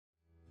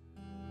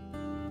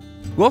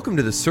Welcome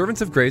to the Servants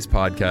of Grace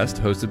podcast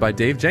hosted by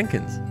Dave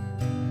Jenkins.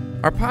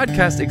 Our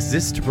podcast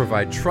exists to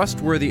provide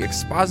trustworthy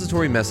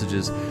expository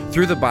messages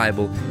through the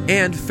Bible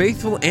and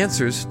faithful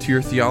answers to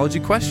your theology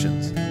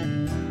questions.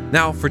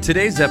 Now, for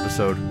today's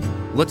episode,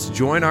 let's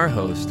join our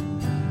host,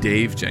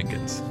 Dave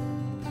Jenkins.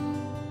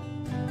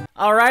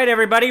 All right,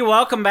 everybody,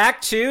 welcome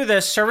back to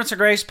the Servants of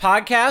Grace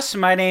podcast.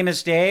 My name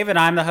is Dave, and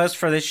I'm the host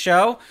for this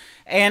show.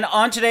 And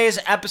on today's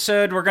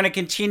episode, we're going to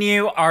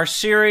continue our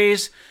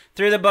series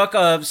through the book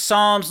of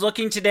Psalms,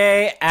 looking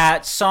today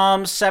at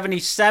Psalm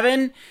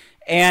 77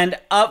 and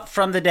Up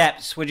from the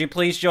Depths. Would you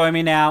please join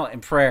me now in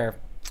prayer?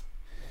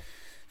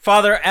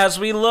 Father, as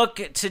we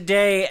look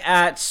today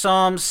at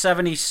Psalm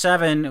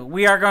 77,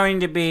 we are going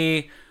to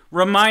be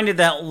reminded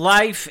that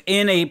life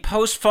in a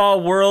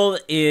post-fall world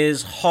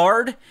is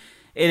hard.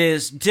 It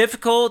is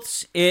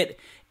difficult. It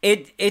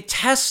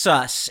tests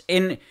us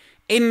in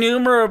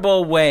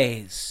innumerable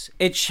ways.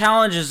 It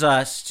challenges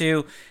us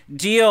to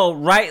deal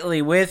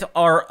rightly with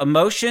our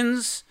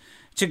emotions,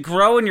 to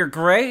grow in your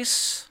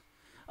grace,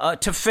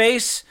 to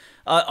face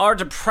our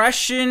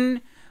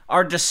depression,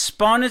 our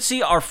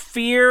despondency, our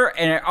fear,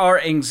 and our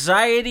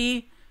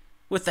anxiety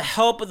with the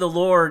help of the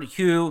Lord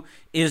who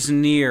is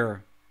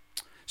near.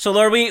 So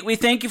Lord, we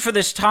thank you for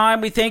this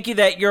time. We thank you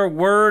that your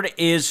word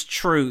is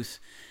truth,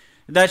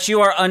 that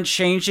you are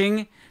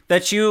unchanging,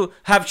 that you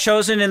have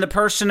chosen in the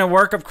person and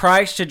work of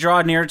Christ to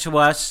draw near to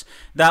us,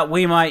 that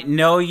we might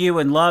know you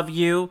and love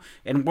you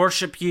and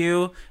worship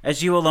you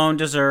as you alone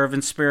deserve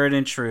in spirit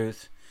and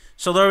truth.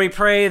 So Lord, we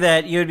pray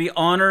that you would be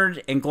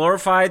honored and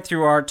glorified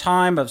through our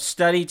time of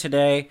study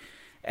today,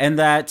 and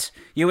that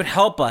you would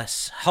help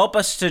us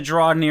to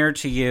draw near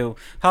to you,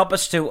 help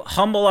us to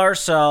humble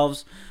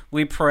ourselves,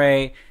 we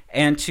pray,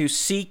 and to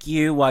seek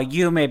you while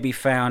you may be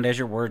found, as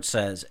your word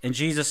says. In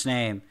Jesus'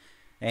 name,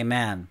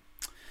 amen.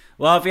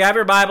 Well, if you have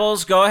your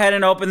Bibles, go ahead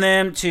and open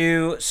them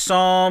to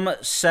Psalm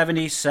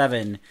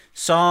 77.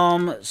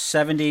 Psalm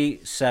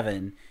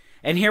 77.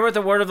 And hear what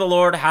the word of the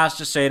Lord has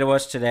to say to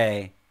us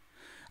today.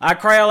 I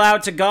cry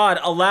aloud to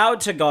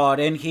God,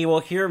 and he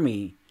will hear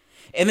me.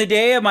 In the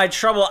day of my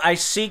trouble, I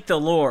seek the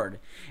Lord.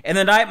 In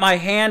the night, my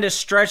hand is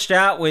stretched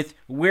out with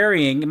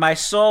wearying. My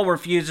soul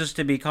refuses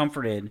to be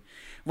comforted.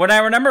 When I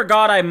remember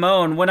God, I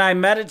moan. When I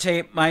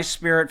meditate, my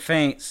spirit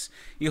faints.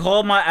 You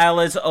hold my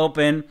eyelids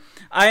open.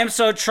 I am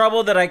so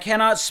troubled that I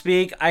cannot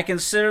speak. I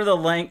consider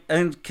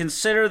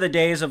the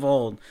days of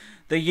old,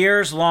 the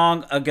years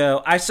long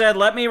ago. I said,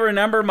 let me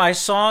remember my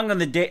song in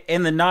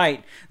the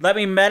night. Let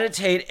me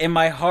meditate in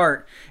my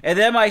heart. And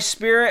then my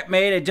spirit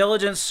made a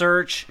diligent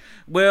search.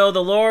 Will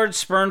the Lord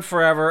spurn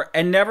forever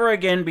and never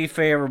again be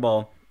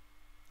favorable?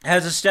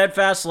 Has a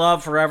steadfast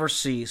love forever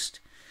ceased?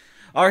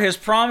 Are his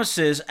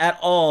promises at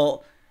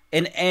all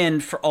an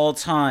end for all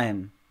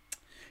time?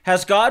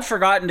 Has God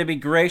forgotten to be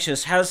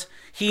gracious? Has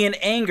he in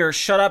anger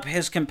shut up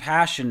his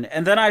compassion?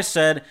 And then I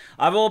said,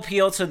 I will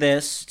appeal to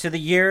the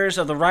years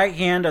of the right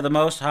hand of the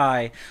Most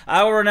High.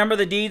 I will remember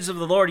the deeds of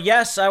the Lord.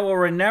 Yes, I will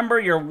remember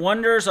your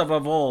wonders of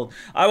old.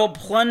 I will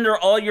plunder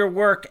all your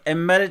work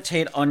and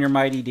meditate on your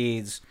mighty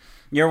deeds.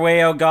 Your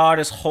way, O God,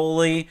 is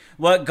holy.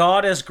 What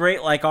God is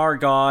great like our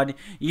God?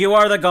 You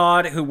are the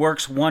God who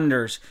works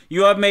wonders.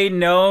 You have made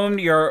known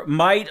your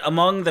might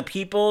among the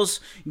peoples.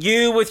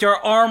 You with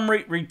your arm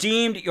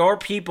redeemed your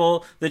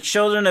people, the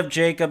children of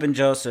Jacob and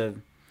Joseph.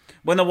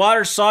 When the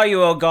waters saw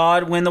you, O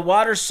God, when the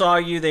waters saw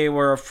you, they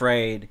were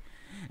afraid.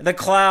 The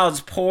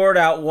clouds poured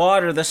out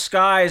water. The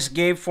skies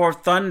gave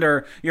forth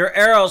thunder. Your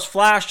arrows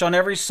flashed on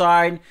every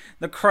side.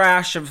 The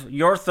crash of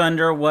your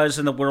thunder was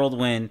in the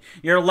whirlwind.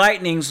 Your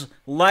lightnings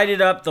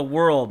lighted up the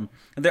world.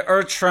 The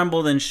earth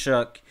trembled and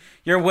shook.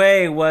 Your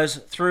way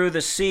was through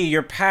the sea,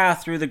 your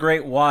path through the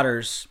great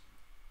waters.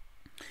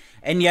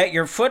 And yet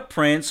your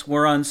footprints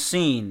were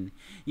unseen.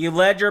 You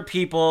led your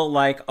people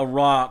like a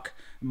rock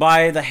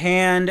by the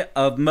hand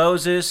of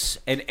Moses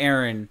and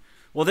Aaron.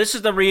 Well, this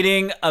is the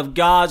reading of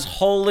God's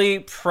holy,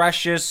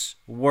 precious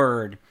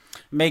word.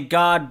 May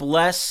God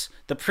bless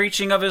the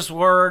preaching of his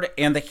word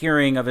and the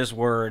hearing of his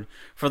word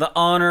for the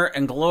honor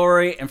and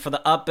glory and for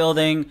the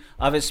upbuilding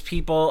of his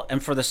people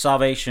and for the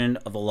salvation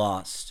of the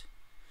lost.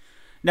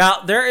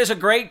 Now, there is a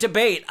great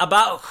debate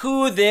about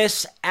who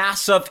this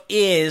Asaph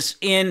is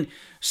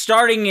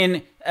starting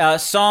in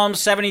Psalm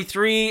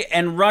 73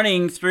 and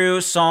running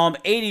through Psalm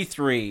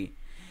 83.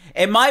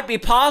 It might be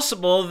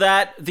possible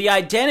that the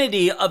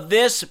identity of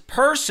this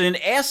person,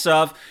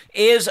 Asaph,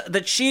 is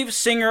the chief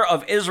singer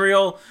of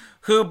Israel,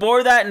 who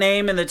bore that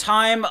name in the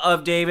time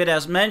of David,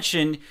 as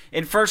mentioned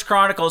in 1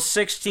 Chronicles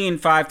 16,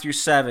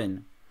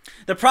 5-7.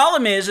 The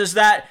problem is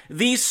that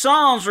these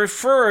psalms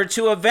refer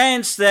to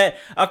events that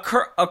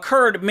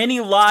occurred many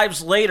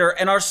lives later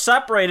and are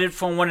separated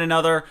from one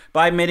another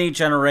by many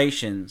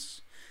generations.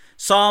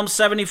 Psalm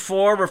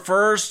 74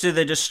 refers to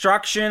the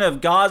destruction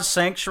of God's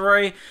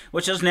sanctuary,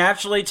 which is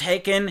naturally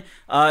taken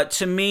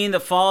to mean the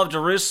fall of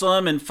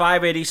Jerusalem in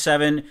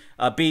 587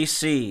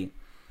 BC.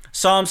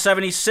 Psalm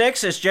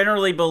 76 is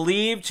generally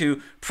believed to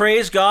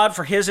praise God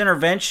for his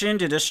intervention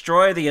to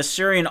destroy the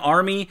Assyrian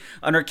army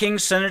under King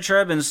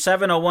Sennacherib in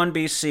 701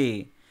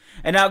 BC.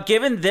 And now,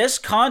 given this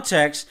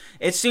context,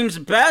 it seems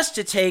best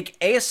to take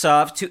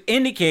Asaph to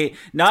indicate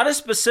not a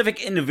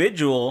specific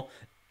individual,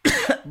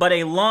 but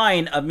a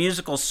line of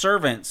musical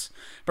servants,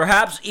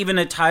 perhaps even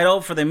a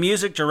title for the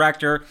music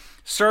director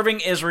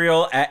serving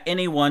Israel at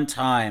any one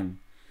time.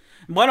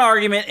 One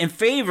argument in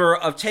favor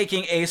of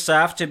taking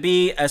Asaph to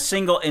be a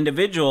single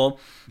individual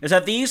is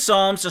that these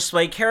psalms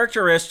display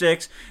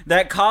characteristics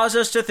that cause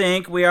us to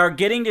think we are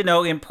getting to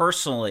know him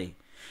personally.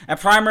 And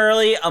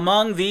primarily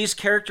among these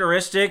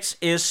characteristics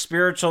is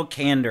spiritual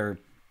candor.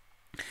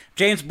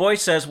 James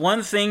Boyce says,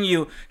 one thing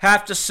you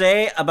have to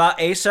say about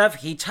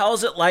Asaph, he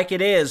tells it like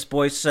it is,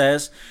 Boyce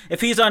says.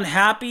 If he's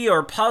unhappy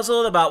or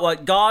puzzled about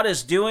what God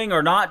is doing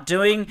or not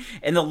doing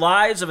in the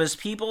lives of his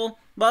people,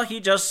 well, he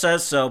just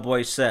says so,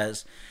 Boyce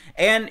says.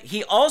 And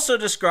he also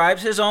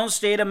describes his own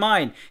state of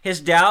mind,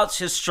 his doubts,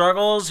 his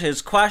struggles,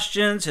 his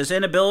questions, his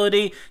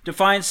inability to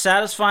find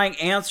satisfying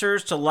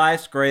answers to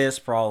life's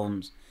greatest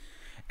problems.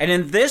 And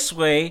in this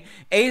way,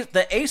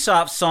 the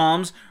Asaph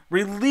Psalms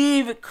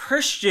relieve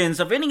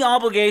Christians of any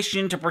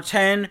obligation to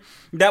pretend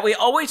that we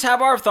always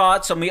have our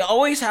thoughts and we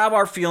always have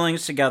our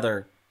feelings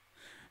together.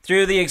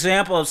 Through the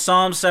example of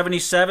Psalm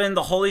 77,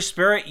 the Holy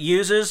Spirit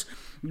uses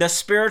the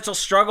spiritual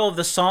struggle of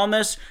the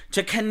psalmist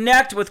to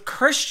connect with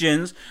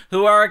Christians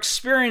who are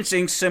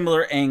experiencing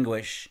similar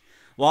anguish,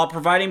 while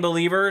providing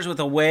believers with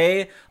a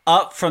way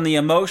up from the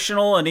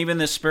emotional and even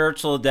the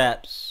spiritual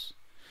depths.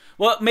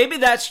 Well, maybe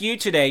that's you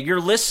today.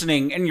 You're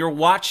listening and you're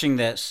watching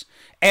this,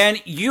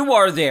 and you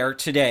are there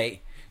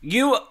today.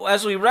 You,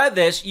 as we read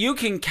this, you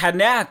can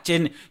connect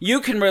and you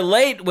can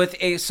relate with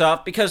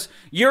Asaph because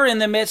you're in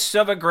the midst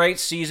of a great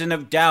season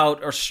of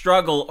doubt or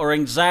struggle or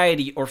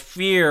anxiety or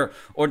fear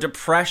or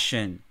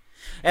depression.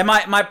 And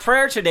my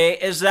prayer today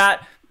is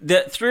that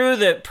through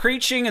the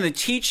preaching and the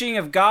teaching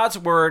of God's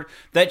word,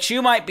 that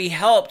you might be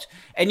helped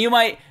and you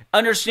might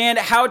understand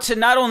how to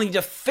not only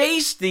to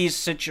face these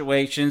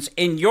situations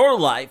in your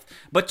life,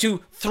 but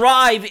to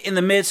thrive in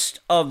the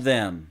midst of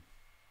them.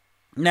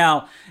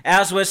 Now,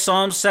 as with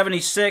Psalm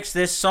 76,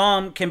 this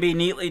psalm can be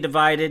neatly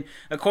divided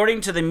according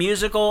to the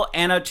musical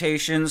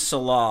annotation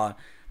Salah.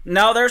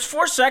 Now, there's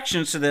 4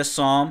 sections to this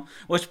psalm,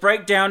 which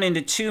break down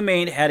into 2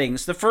 main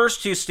headings. The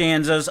first 2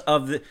 stanzas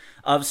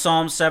of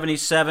Psalm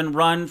 77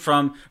 run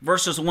from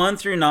verses 1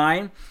 through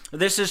 9.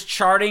 This is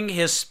charting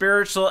his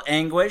spiritual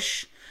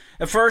anguish.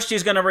 At first,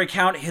 he's going to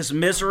recount his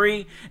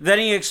misery. Then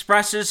he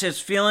expresses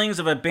his feelings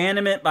of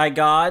abandonment by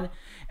God.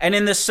 And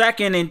in the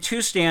second, in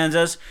 2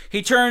 stanzas,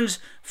 he turns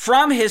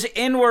from his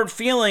inward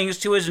feelings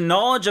to his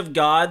knowledge of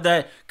God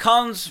that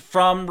comes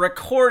from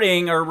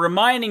recording or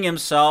reminding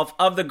himself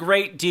of the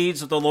great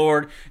deeds of the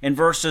Lord in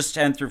verses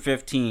 10 through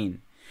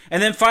 15.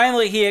 And then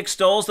finally, he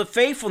extols the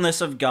faithfulness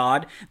of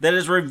God that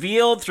is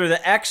revealed through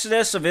the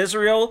exodus of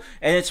Israel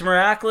and its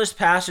miraculous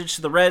passage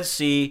to the Red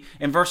Sea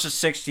in verses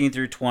 16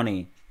 through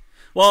 20.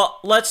 Well,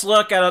 let's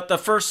look at the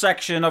first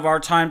section of our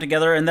time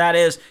together, and that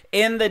is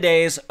in the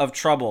days of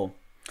trouble.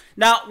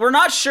 Now, we're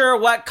not sure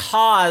what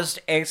caused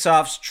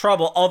Asaph's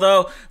trouble,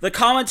 although the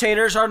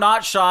commentators are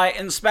not shy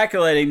in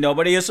speculating.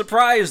 Nobody is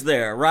surprised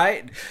there,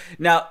 right?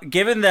 Now,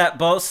 given that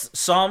both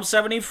Psalm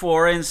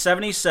 74 and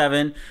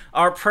 77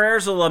 are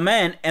prayers of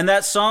lament, and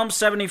that Psalm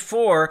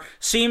 74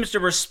 seems to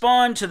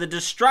respond to the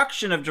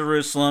destruction of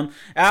Jerusalem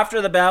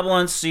after the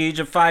Babylon siege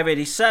of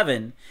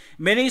 587,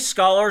 many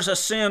scholars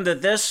assume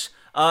that this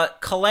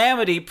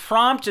calamity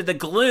prompted the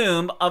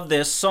gloom of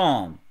this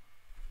psalm.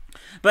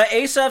 But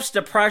Asaph's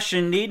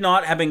depression need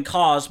not have been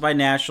caused by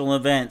national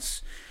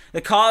events.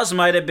 The cause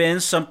might have been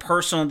some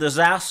personal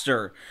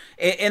disaster,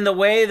 in the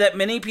way that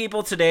many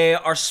people today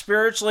are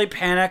spiritually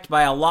panicked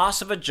by a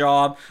loss of a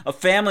job, a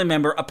family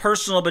member, a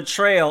personal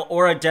betrayal,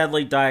 or a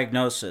deadly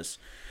diagnosis.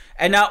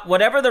 And now,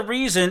 whatever the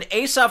reason,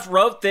 Asaph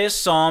wrote this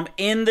psalm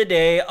in the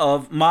day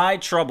of my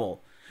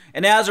trouble.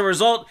 And as a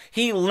result,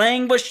 he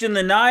languished in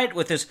the night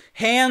with his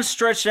hands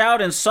stretched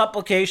out in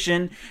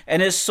supplication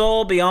and his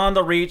soul beyond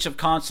the reach of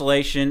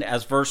consolation,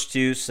 as verse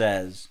 2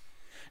 says.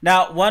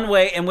 Now, one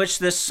way in which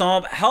this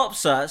psalm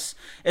helps us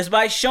is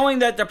by showing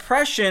that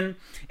depression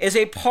is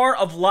a part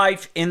of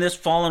life in this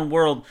fallen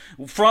world,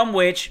 from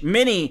which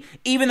many,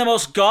 even the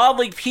most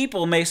godly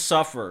people, may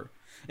suffer.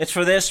 It's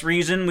for this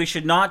reason we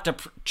should not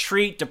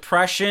treat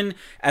depression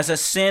as a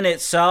sin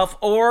itself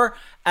or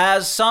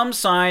as some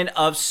sign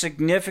of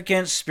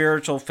significant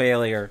spiritual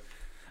failure.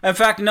 In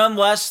fact, none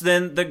less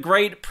than the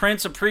great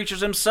Prince of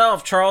Preachers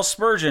himself, Charles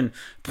Spurgeon,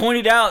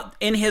 pointed out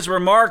in his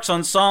remarks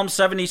on Psalm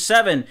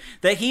 77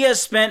 that he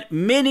has spent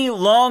many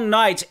long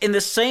nights in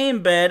the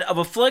same bed of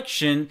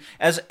affliction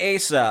as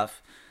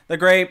Asaph. The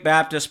great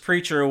Baptist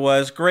preacher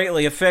was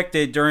greatly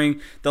affected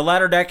during the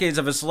latter decades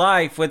of his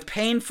life with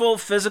painful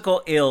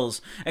physical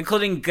ills,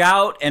 including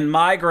gout and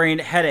migraine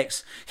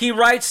headaches. He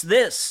writes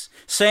this,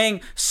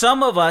 saying,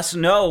 "Some of us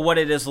know what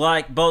it is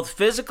like, both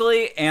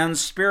physically and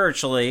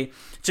spiritually,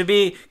 to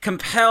be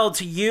compelled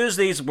to use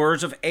these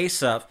words of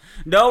Asaph.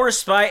 No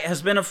respite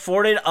has been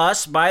afforded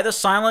us by the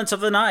silence of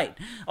the night.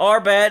 Our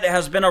bed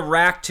has been a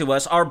rack to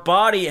us. Our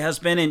body has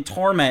been in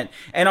torment,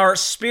 and our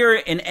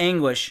spirit in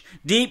anguish.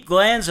 Deep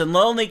glens and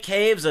lonely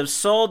caves of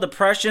soul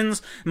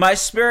depressions, my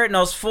spirit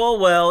knows full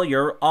well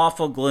your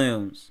awful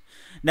glooms.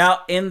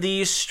 Now, in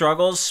these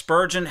struggles,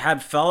 Spurgeon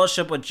had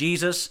fellowship with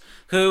Jesus,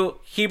 who,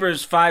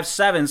 Hebrews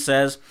 5:7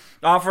 says,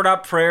 offered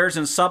up prayers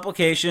and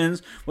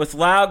supplications with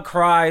loud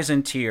cries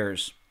and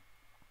tears.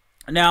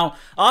 Now,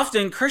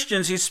 often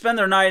Christians who spend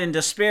their night in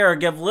despair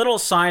give little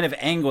sign of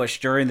anguish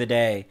during the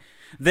day.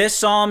 This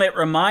psalm, it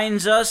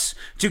reminds us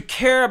to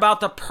care about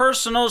the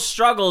personal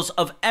struggles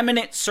of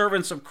eminent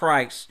servants of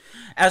Christ,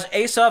 as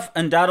Asaph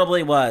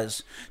undoubtedly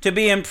was, to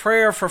be in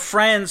prayer for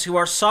friends who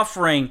are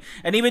suffering,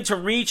 and even to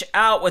reach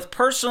out with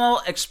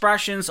personal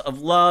expressions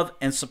of love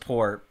and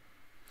support.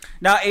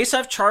 Now,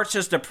 Asaph charts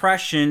his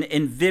depression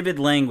in vivid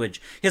language.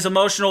 His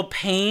emotional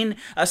pain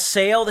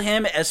assailed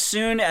him as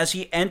soon as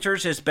he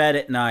enters his bed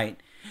at night.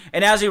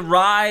 And as he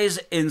writhes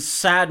in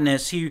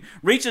sadness, he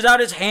reaches out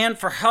his hand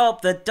for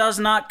help that does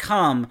not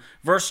come.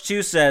 Verse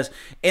 2 says,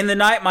 "In the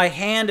night my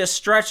hand is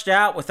stretched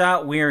out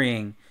without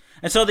wearying."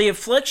 And so the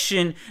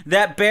affliction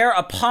that bear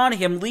upon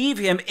him leave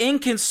him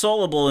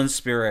inconsolable in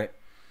spirit.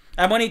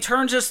 And when he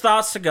turns his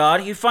thoughts to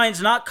God, he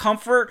finds not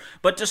comfort,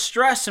 but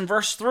distress in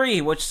verse 3,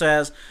 which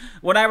says,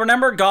 "When I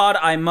remember God,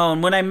 I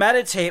moan. When I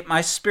meditate,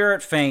 my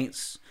spirit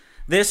faints."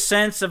 This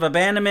sense of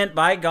abandonment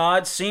by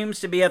God seems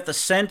to be at the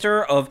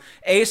center of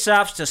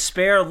Asaph's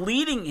despair,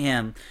 leading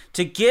him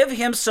to give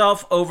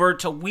himself over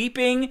to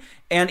weeping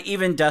and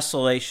even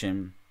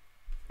desolation.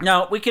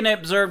 Now, we can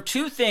observe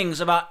two things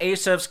about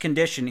Asaph's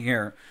condition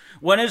here.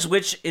 One is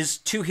which is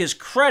to his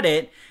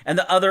credit, and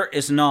the other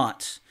is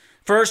not.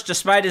 First,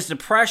 despite his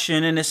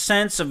depression and his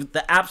sense of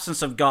the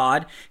absence of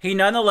God, he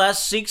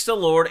nonetheless seeks the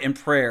Lord in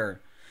prayer.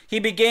 He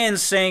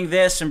begins saying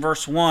this in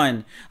verse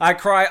 1, "I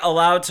cry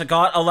aloud to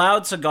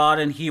God,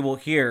 and he will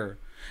hear."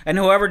 And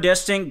however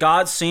distant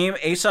God seem,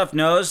 Asaph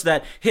knows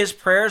that his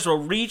prayers will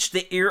reach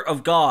the ear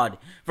of God.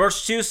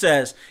 Verse 2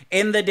 says,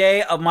 "In the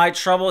day of my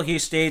trouble," he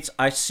states,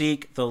 "I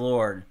seek the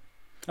Lord."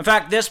 In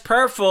fact, this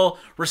prayerful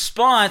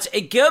response,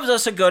 it gives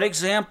us a good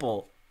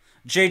example.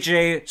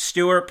 J.J.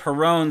 Stewart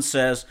Perrone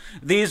says,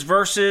 "These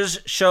verses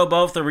show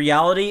both the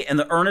reality and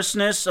the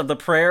earnestness of the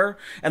prayer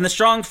and the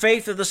strong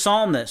faith of the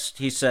psalmist,"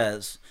 he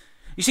says.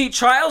 You see,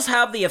 trials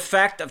have the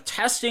effect of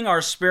testing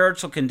our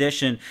spiritual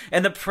condition,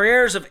 and the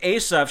prayers of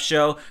Asaph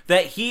show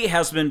that he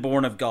has been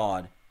born of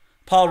God.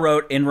 Paul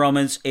wrote in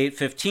Romans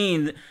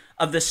 8:15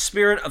 of the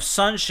spirit of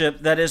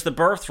sonship that is the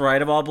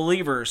birthright of all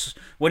believers,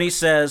 when he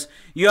says,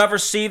 "You have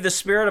received the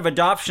spirit of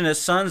adoption as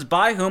sons,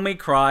 by whom we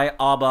cry,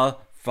 Abba,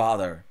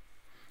 Father."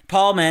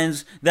 Paul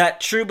means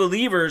that true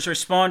believers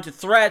respond to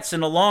threats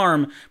and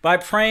alarm by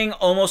praying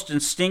almost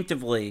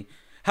instinctively.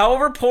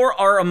 However poor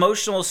our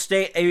emotional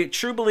state, a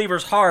true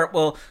believer's heart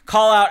will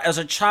call out as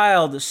a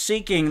child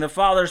seeking the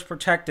Father's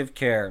protective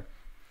care.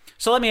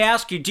 So let me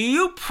ask you, do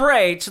you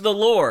pray to the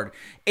Lord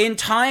in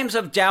times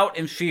of doubt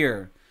and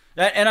fear?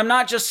 And I'm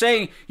not just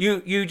saying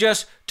you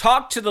just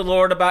talk to the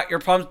Lord about your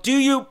problems. Do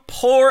you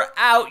pour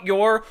out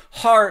your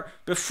heart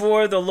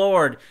before the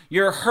Lord,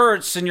 your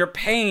hurts and your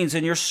pains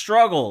and your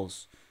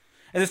struggles?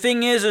 And the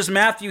thing is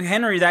Matthew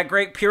Henry, that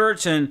great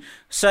Puritan,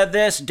 said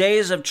this: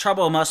 days of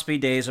trouble must be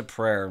days of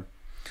prayer.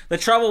 The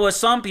trouble with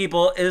some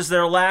people is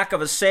their lack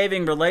of a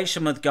saving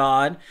relation with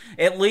God.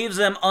 It leaves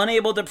them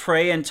unable to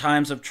pray in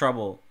times of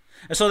trouble.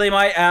 And so they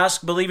might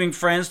ask believing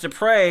friends to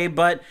pray,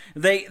 but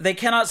they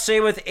cannot say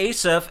with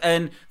Asaph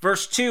in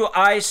verse 2,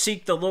 "I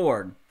seek the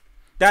Lord."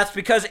 That's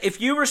because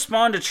if you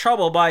respond to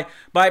trouble by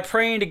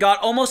praying to God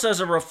almost as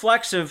a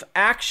reflexive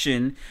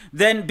action,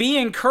 then be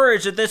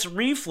encouraged that this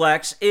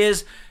reflex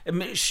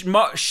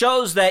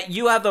shows that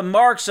you have the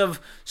marks of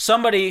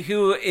somebody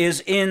who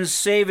is in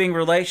saving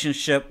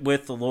relationship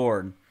with the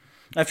Lord.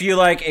 If you,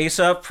 like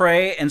Asaph,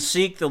 pray and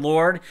seek the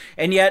Lord,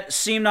 and yet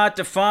seem not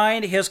to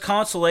find his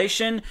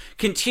consolation,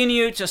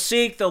 continue to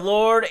seek the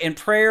Lord in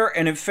prayer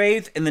and in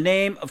faith in the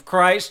name of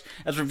Christ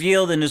as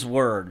revealed in his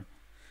word.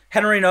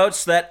 Henry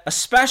notes that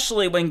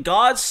especially when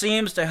God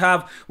seems to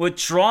have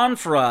withdrawn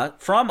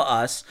from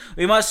us,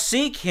 we must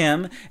seek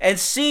him and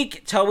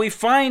seek till we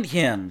find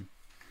him.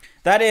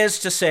 That is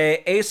to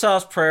say,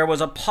 Asaph's prayer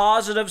was a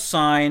positive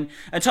sign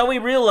until we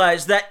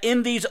realize that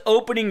in these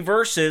opening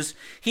verses,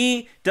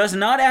 he does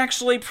not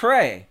actually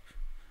pray.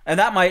 And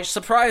that might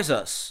surprise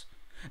us.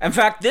 In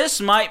fact,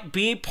 this might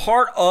be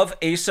part of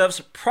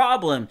Asaph's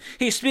problem.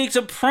 He speaks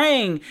of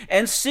praying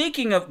and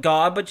seeking of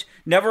God, but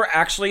never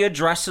actually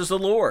addresses the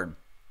Lord.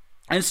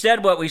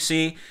 Instead, what we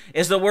see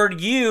is the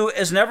word "you"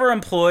 is never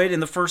employed in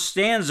the first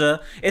stanza.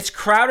 It's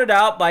crowded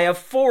out by a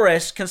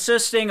forest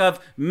consisting of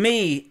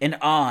 "me" and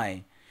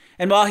 "I."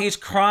 And while he's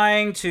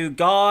crying to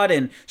God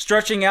and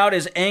stretching out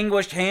his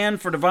anguished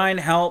hand for divine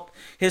help,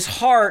 his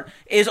heart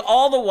is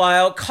all the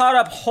while caught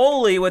up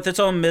wholly with its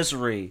own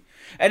misery.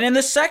 And in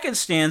the second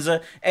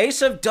stanza,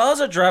 Asaph does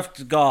address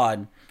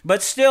God,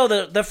 But still,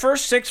 the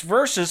first 6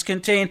 verses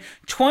contain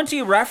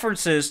 20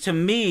 references to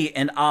me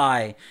and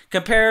I,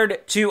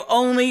 compared to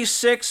only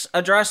 6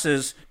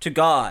 addresses to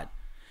God.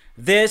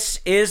 This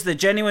is the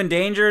genuine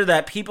danger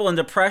that people in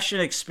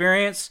depression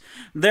experience.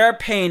 Their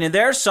pain and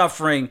their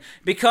suffering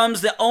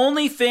becomes the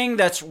only thing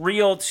that's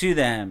real to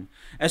them.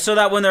 And so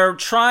that when they're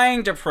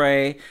trying to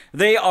pray,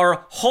 they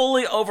are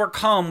wholly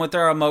overcome with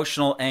their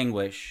emotional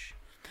anguish.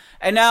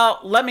 And now,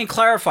 let me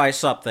clarify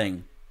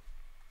something.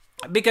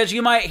 Because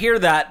you might hear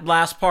that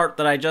last part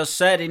that I just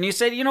said, and you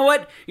say, you know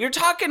what? You're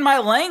talking my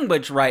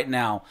language right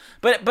now.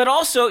 But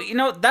also,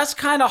 that's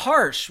kind of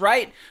harsh,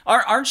 right?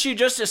 Aren't you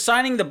just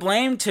assigning the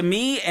blame to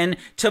me and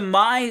to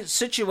my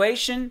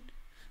situation?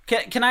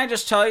 Can I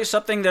just tell you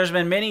something? There's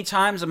been many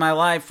times in my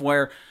life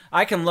where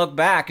I can look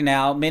back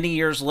now, many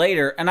years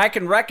later, and I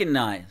can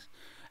recognize.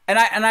 And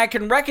I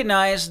can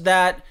recognize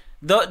that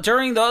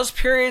during those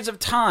periods of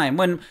time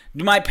when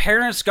my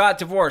parents got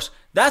divorced,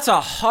 that's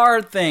a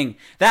hard thing.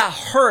 That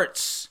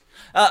hurts.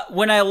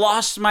 When I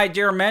lost my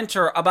dear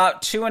mentor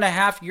about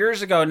 2.5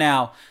 years ago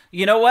now,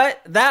 you know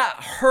what? That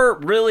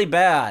hurt really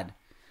bad.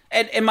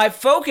 And my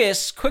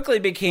focus quickly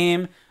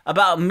became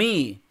about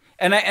me.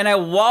 And I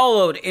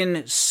wallowed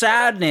in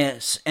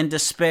sadness and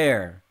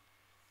despair.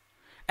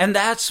 And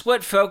that's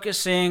what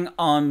focusing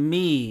on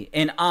me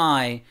and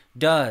I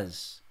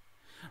does.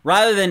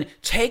 Rather than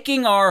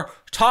talking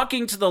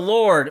to the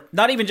Lord,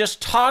 not even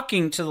just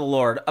talking to the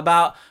Lord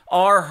about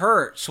our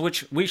hurts,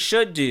 which we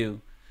should do.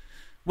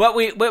 What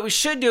we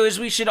should do is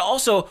we should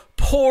also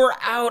pour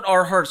out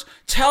our hurts.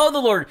 Tell the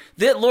Lord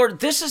that, Lord,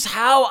 this is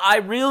how I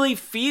really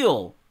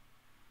feel.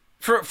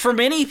 For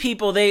many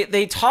people,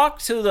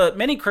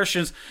 many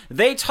Christians,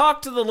 they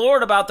talk to the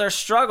Lord about their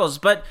struggles,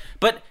 but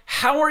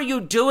how are you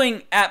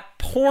doing at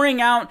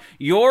pouring out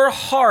your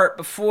heart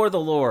before the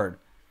Lord?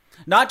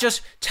 Not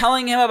just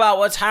telling him about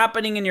what's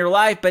happening in your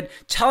life, but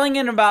telling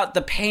him about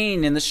the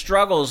pain and the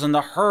struggles and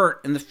the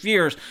hurt and the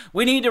fears.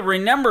 We need to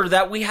remember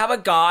that we have a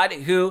God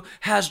who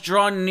has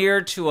drawn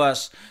near to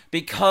us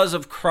because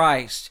of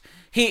Christ.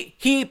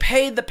 He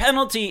paid the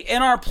penalty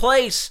in our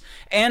place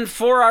and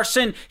for our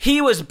sin.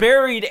 He was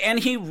buried and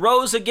he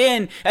rose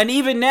again. And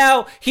even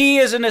now, he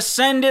is an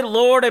ascended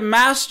Lord and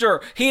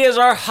Master. He is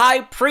our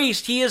high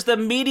priest. He is the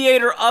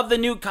mediator of the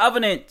new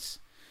covenant.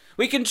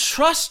 We can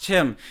trust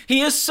him.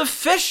 He is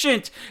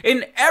sufficient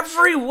in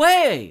every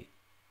way.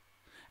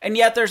 And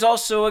yet there's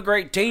also a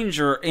great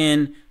danger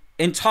in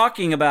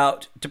talking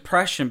about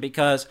depression,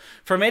 because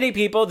for many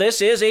people,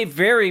 this is a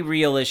very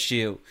real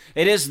issue.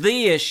 It is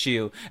the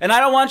issue. And I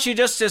don't want you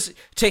just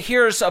to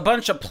hear a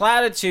bunch of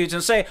platitudes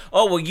and say,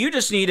 oh, well, you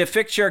just need to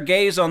fix your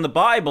gaze on the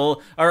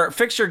Bible or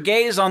fix your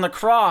gaze on the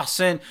cross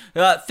and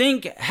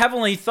think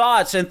heavenly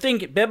thoughts and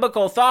think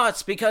biblical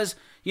thoughts, because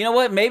you know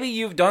what? Maybe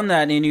you've done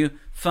that and you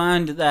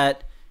find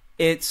that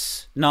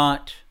it's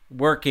not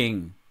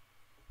working.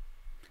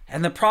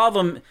 And the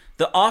problem,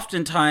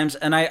 oftentimes,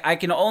 and I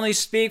can only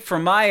speak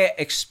from my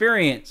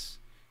experience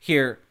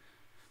here,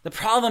 the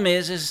problem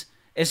is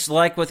it's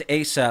like with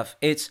Asaph.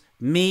 It's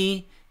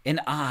me and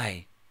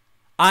I.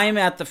 I'm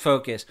at the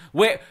focus.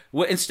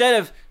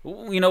 Instead of,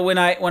 when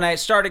I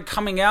started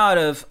coming out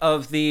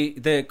of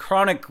the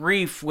chronic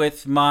grief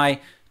with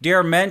my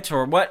dear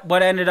mentor,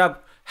 what ended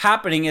up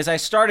happening is I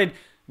started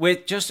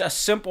with just a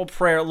simple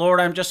prayer. Lord,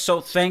 I'm just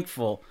so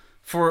thankful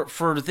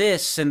for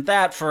this and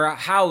that, for a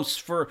house,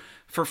 for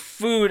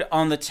food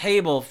on the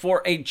table,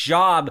 for a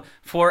job,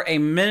 for a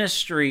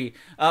ministry,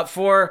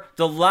 for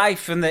the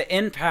life and the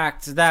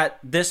impact that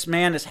this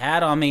man has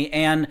had on me,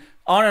 and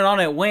on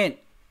it went.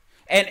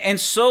 And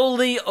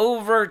slowly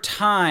over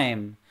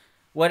time,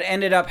 what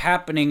ended up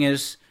happening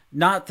is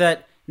not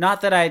that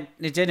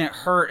it didn't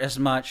hurt as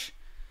much,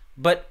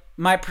 but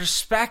my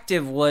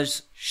perspective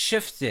was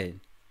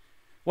shifted.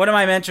 One of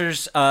my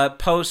mentors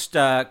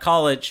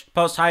post-college,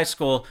 post-high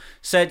school,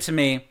 said to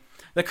me,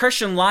 the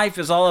Christian life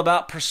is all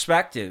about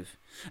perspective.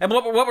 And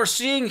what we're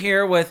seeing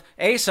here with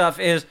Asaph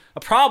is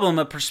a problem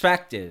of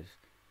perspective.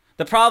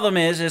 The problem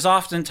is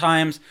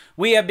oftentimes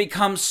we have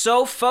become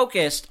so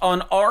focused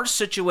on our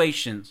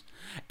situations.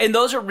 And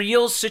those are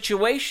real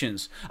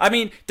situations. I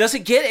mean, does it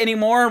get any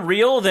more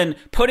real than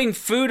putting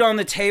food on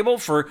the table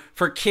for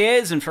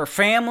kids and for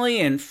family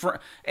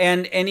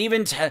and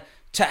even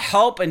to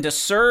help and to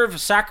serve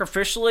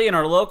sacrificially in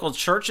our local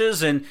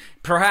churches and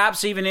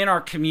perhaps even in our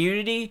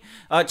community,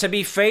 to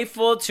be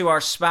faithful to our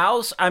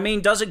spouse? I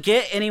mean, does it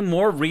get any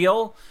more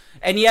real?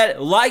 And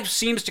yet life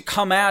seems to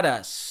come at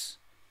us.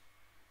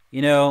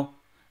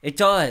 It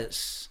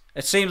does.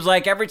 It seems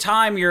like every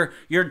time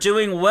you're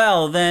doing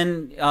well,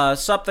 then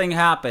something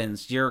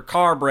happens. Your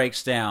car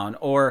breaks down,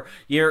 or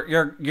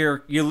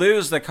you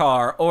lose the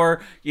car,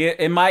 or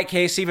in my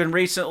case, even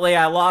recently,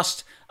 I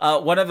lost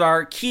one of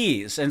our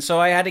keys, and so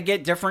I had to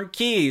get different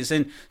keys,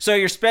 and so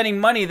you're spending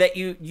money that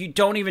you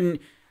don't even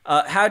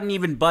hadn't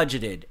even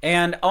budgeted,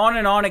 and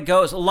on it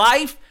goes.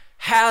 Life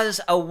has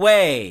a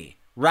way,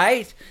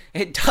 right?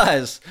 It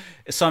does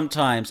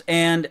sometimes,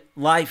 and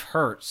life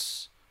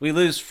hurts. We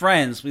lose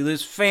friends, we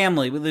lose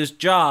family, we lose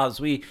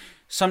jobs, we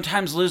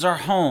sometimes lose our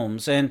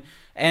homes, and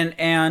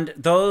And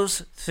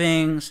those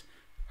things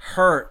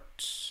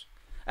hurt.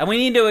 And we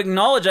need to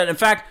acknowledge that. In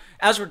fact,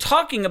 as we're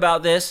talking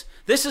about this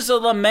is a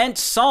lament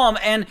psalm,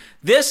 and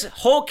this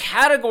whole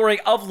category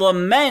of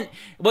lament,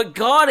 what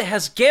God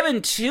has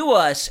given to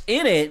us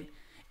in it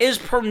is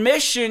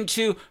permission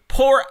to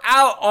pour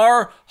out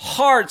our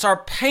hearts,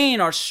 our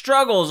pain, our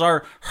struggles,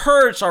 our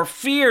hurts, our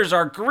fears,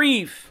 our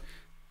grief.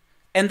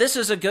 And this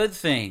is a good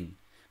thing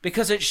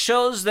because it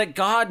shows that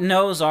God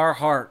knows our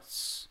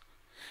hearts.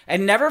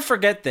 And never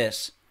forget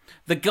this: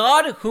 the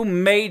God who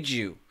made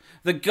you,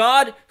 the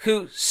God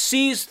who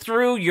sees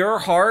through your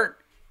heart,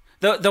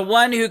 the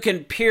one who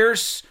can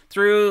pierce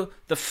through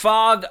the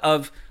fog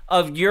of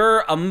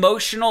your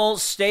emotional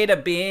state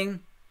of being,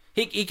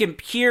 he can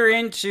peer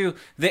into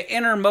the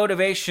inner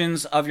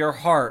motivations of your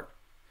heart.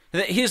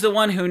 He's the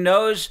one who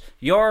knows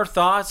your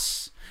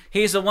thoughts.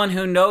 He's the one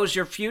who knows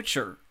your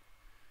future.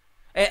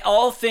 And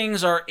all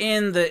things are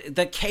in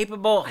the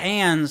capable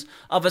hands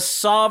of a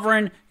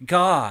sovereign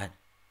God.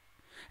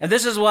 And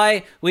this is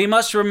why we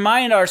must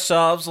remind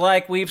ourselves,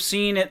 like we've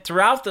seen it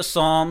throughout the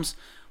Psalms,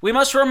 we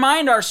must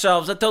remind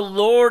ourselves that the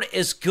Lord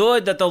is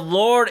good, that the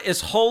Lord is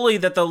holy,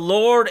 that the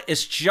Lord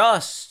is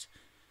just,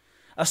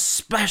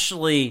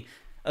 especially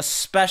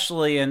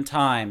in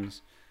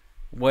times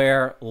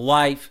where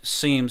life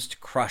seems to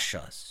crush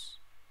us.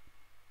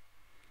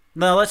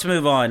 Now let's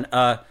move on.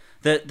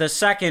 The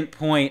second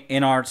point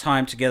in our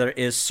time together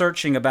is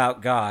searching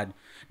about God.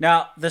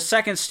 Now, the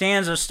second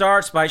stanza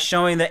starts by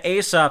showing that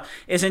Asaph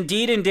is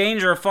indeed in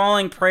danger of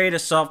falling prey to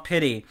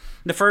self-pity.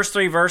 The first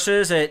 3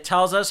 verses, it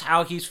tells us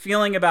how he's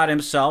feeling about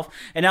himself.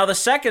 And now the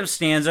second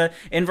stanza,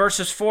 in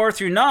verses 4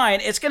 through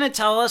 9, it's going to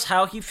tell us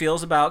how he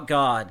feels about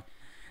God.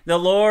 The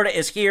Lord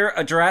is here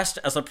addressed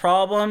as a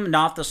problem,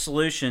 not the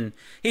solution.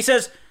 He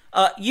says,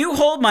 you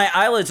hold my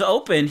eyelids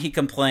open, he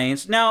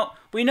complains. Now,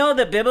 we know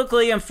that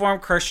biblically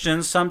informed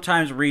Christians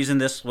sometimes reason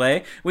this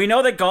way. We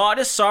know that God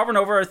is sovereign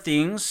over our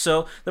things,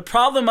 so the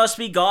problem must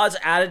be God's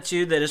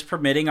attitude that is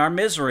permitting our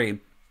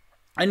misery.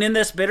 And in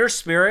this bitter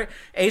spirit,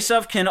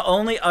 Asaph can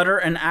only utter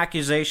an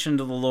accusation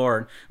to the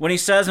Lord when he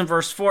says in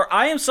verse 4,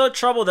 I am so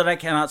troubled that I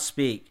cannot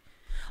speak.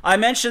 I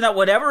mentioned that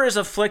whatever is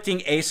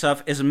afflicting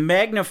Asaph is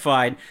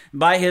magnified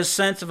by his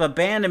sense of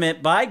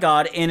abandonment by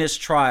God in his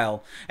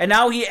trial. And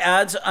now he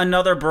adds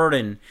another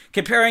burden,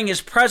 comparing his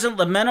present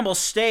lamentable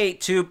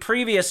state to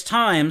previous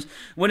times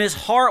when his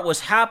heart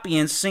was happy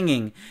and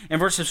singing. In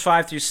verses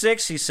 5 through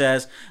 6, he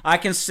says, I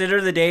consider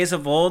the days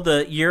of old,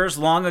 the years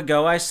long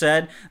ago I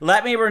said,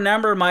 let me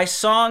remember my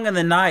song in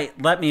the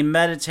night, let me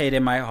meditate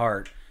in my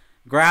heart.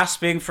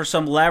 Grasping for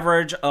some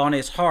leverage on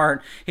his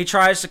heart, he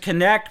tries to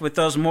connect with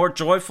those more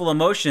joyful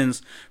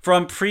emotions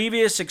from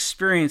previous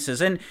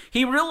experiences. And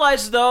he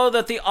realizes, though,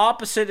 that the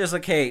opposite is the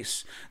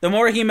case. The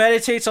more he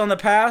meditates on the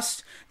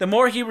past, the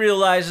more he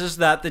realizes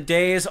that the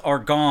days are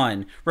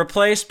gone,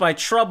 replaced by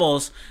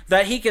troubles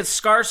that he could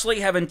scarcely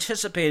have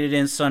anticipated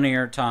in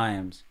sunnier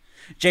times.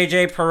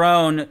 J.J.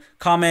 Perrone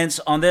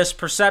comments on this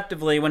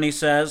perceptively when he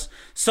says,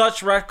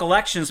 such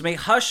recollections may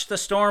hush the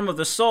storm of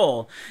the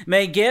soul,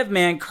 may give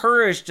man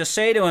courage to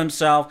say to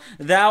himself,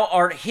 thou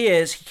art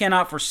his, he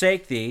cannot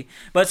forsake thee.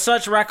 But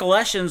such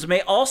recollections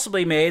may also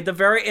be made the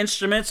very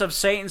instruments of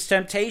Satan's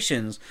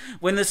temptations,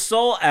 when the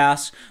soul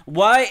asks,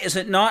 why is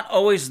it not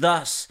always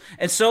thus?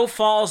 And so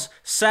falls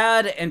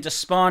sad and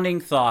desponding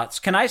thoughts.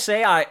 Can I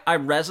say I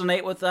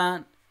resonate with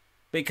that?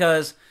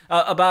 Because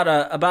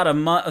about a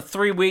month,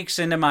 3 weeks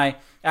into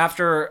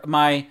after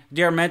my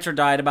dear mentor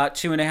died about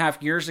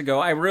 2.5 years ago,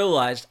 I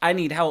realized I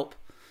need help.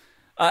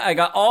 I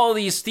got all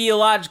these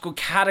theological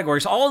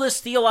categories, all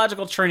this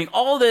theological training,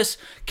 all this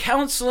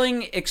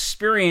counseling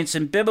experience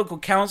in biblical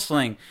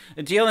counseling,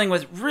 dealing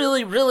with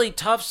really, really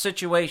tough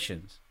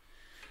situations.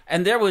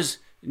 And there was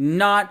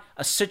not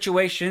a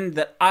situation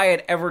that I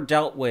had ever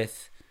dealt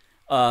with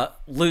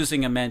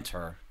losing a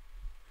mentor.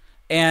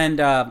 And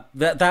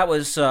that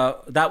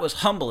was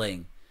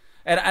humbling.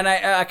 And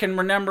I can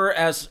remember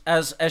as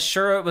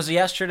sure it was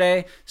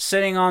yesterday,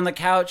 sitting on the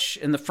couch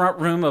in the front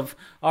room of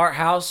our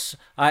house,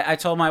 I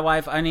told my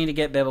wife, I need to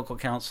get biblical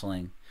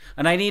counseling.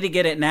 And I need to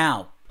get it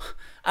now.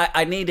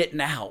 I need it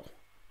now.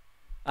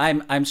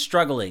 I'm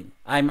struggling.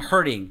 I'm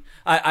hurting.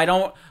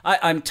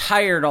 I'm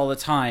tired all the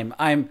time.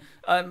 I'm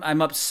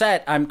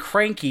upset. I'm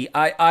cranky.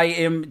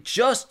 I'm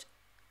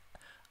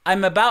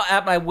about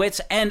at my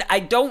wit's end. I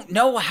don't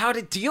know how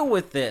to deal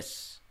with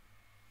this.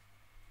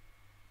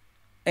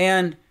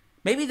 And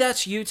maybe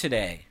that's you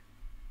today.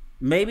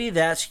 Maybe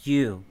that's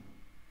you.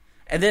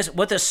 And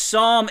what the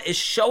psalm is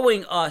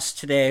showing us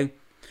today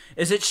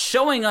is it's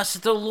showing us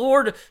that the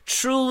Lord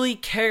truly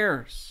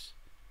cares.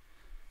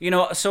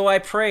 So I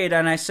prayed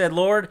and I said,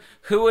 Lord,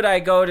 who would I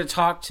go to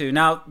talk to?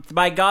 Now,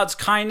 by God's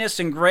kindness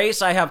and grace,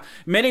 I have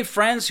many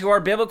friends who are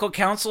biblical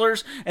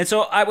counselors. And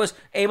so I was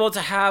able to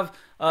have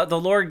the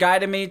Lord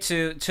guided me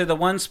to the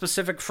one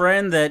specific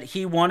friend that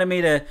He wanted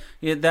me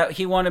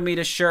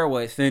to share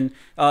with, and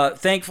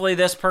thankfully,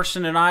 this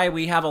person and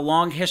we have a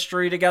long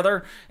history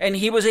together, and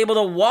he was able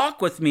to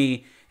walk with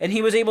me, and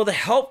he was able to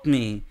help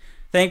me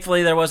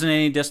Thankfully, there wasn't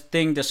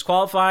anything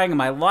disqualifying in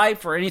my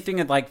life or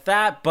anything like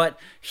that, but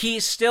he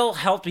still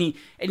helped me,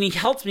 and he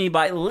helped me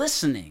by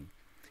listening.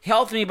 He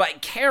helped me by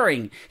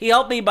caring. He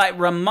helped me by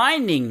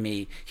reminding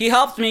me. He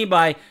helped me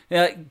by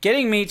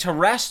getting me to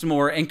rest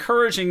more,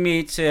 encouraging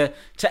me to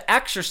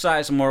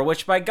exercise more,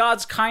 which by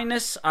God's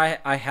kindness,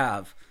 I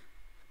have.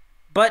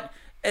 But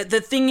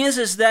the thing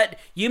is that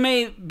you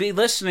may be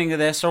listening to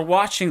this or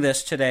watching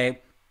this today,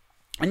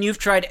 and you've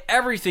tried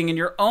everything in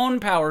your own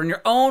power, in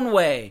your own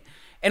way.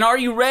 And are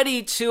you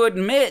ready to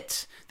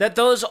admit that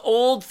those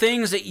old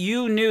things that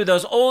you knew,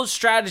 those old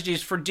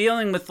strategies for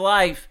dealing with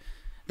life,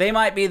 they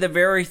might be the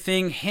very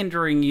thing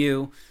hindering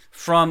you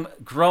from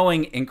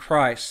growing in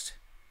Christ?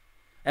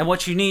 And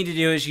what you need to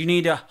do is you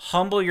need to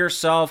humble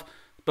yourself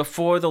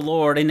before the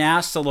Lord and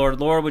ask the Lord,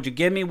 Lord, would you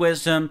give me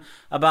wisdom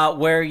about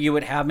where you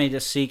would have me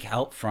to seek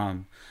help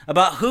from?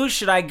 About who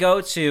should I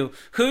go to?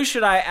 Who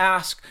should I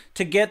ask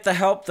to get the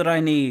help that I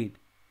need?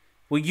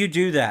 Will you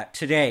do that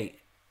today?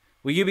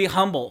 Will you be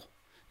humble?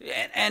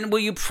 And will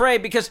you pray?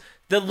 Because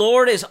the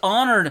Lord is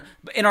honored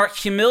in our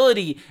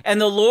humility.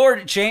 And the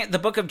Lord, the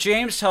book of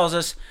James tells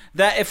us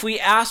that if we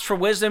ask for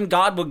wisdom,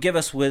 God will give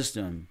us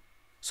wisdom.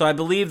 So I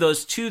believe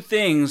those two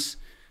things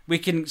we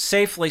can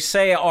safely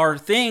say are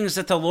things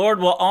that the Lord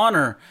will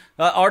honor.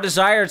 Our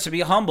desire to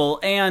be humble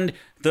and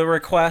the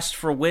request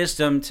for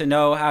wisdom to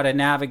know how to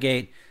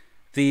navigate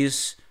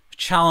these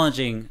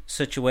challenging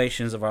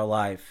situations of our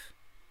life.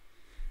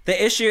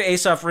 The issue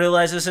Asaph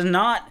realizes is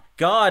not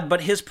God,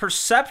 but his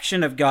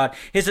perception of God.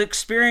 His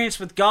experience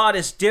with God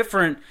is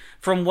different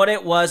from what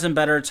it was in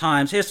better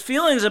times. His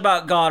feelings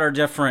about God are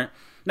different.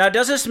 Now,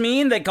 does this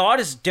mean that God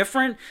is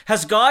different?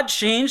 Has God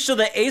changed so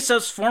that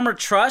Asaph's former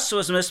trust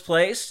was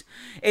misplaced?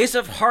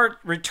 Asaph's heart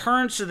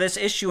returns to this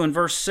issue in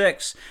verse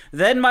 6.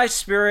 Then my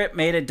spirit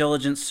made a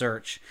diligent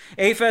search.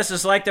 Asaph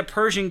is like the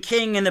Persian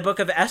king in the book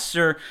of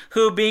Esther,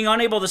 who, being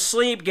unable to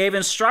sleep, gave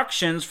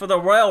instructions for the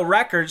royal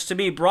records to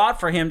be brought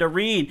for him to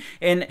read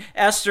in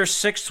Esther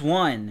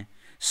 6:1.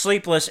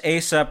 Sleepless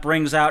Asaph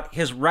brings out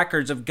his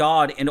records of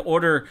God in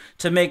order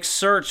to make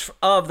search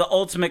of the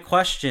ultimate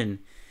question.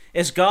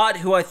 Is God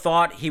who I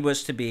thought he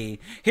was to be?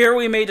 Here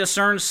we may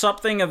discern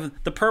something of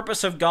the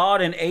purpose of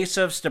God in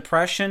Asaph's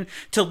depression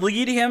to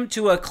lead him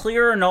to a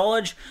clearer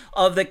knowledge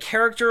of the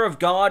character of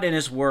God and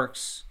his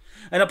works.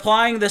 And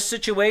applying this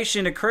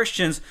situation to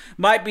Christians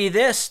might be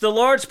this: the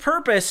Lord's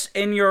purpose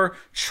in your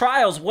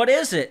trials. What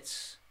is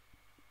it?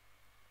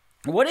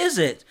 What is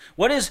it?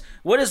 What is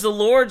the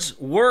Lord's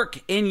work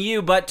in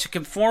you but to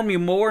conform you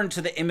more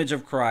into the image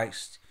of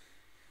Christ?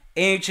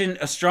 Ancient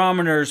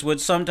astronomers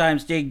would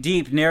sometimes dig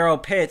deep, narrow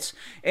pits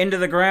into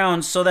the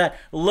ground so that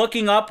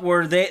looking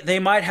upward, they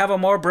might have a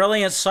more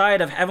brilliant sight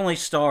of heavenly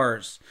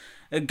stars.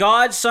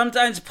 God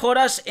sometimes put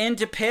us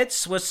into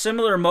pits with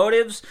similar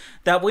motives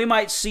that we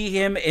might see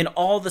him in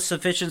all the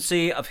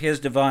sufficiency of his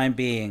divine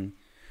being.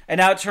 And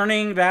now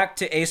turning back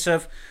to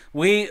Asaph,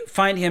 we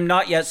find him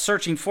not yet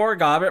searching for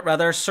God, but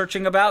rather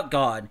searching about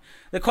God.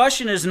 The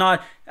question is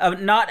not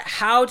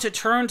how to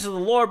turn to the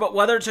Lord, but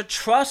whether to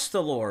trust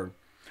the Lord.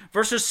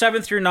 Verses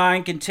 7 through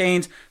 9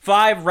 contains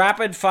 5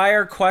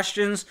 rapid-fire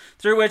questions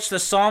through which the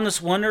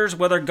psalmist wonders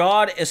whether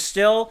God is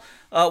still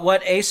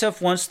what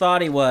Asaph once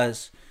thought he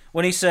was.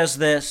 When he says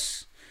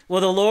this,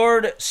 will the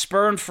Lord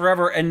spurn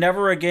forever and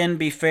never again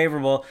be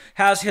favorable?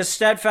 Has his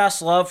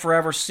steadfast love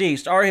forever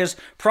ceased? Are his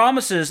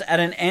promises at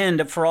an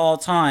end for all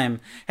time?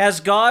 Has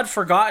God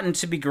forgotten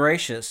to be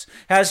gracious?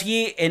 Has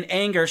he in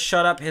anger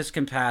shut up his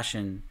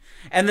compassion?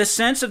 And the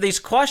sense of these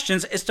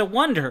questions is to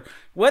wonder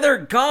whether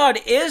God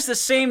is the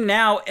same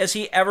now as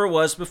he ever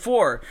was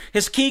before.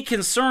 His key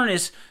concern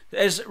is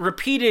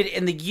repeated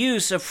in the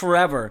use of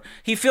forever.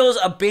 He feels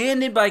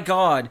abandoned by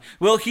God.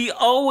 Will he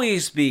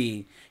always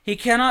be? He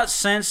cannot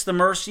sense the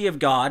mercy of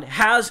God.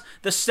 Has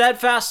the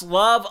steadfast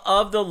love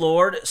of the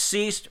Lord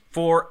ceased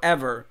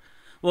forever?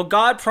 Well,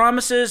 God's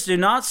promises do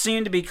not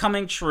seem to be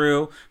coming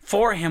true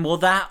for him. Will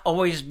that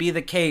always be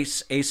the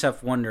case?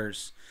 Asaph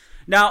wonders.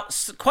 Now,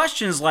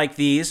 questions like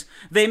these,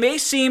 they may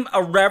seem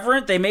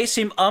irreverent, they may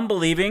seem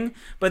unbelieving,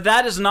 but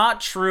that is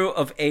not true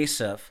of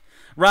Asaph.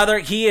 Rather,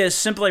 he is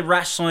simply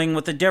wrestling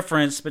with the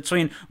difference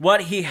between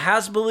what he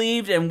has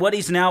believed and what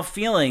he's now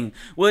feeling.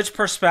 Which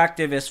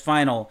perspective is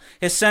final?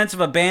 His sense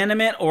of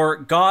abandonment or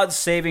God's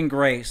saving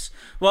grace?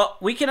 Well,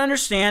 we can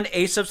understand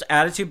Asaph's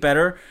attitude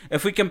better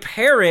if we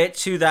compare it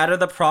to that of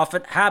the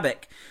prophet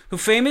Habakkuk, who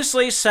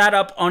famously sat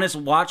up on his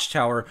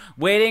watchtower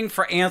waiting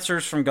for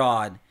answers from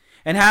God.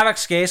 In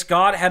Habakkuk's case,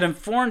 God had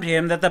informed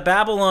him that the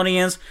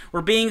Babylonians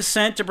were being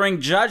sent to bring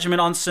judgment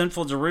on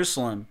sinful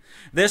Jerusalem.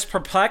 This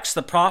perplexed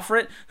the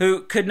prophet,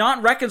 who could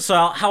not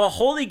reconcile how a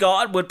holy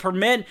God would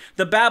permit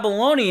the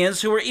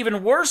Babylonians, who were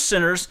even worse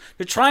sinners,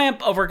 to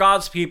triumph over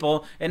God's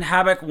people in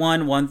Habakkuk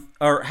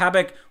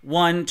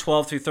 1,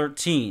 12 through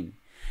 13.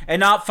 And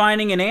not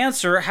finding an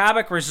answer,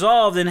 Habakkuk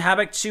resolved in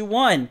Habakkuk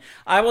 2:1,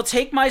 I will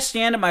take my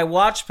stand at my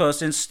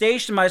watchpost and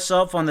station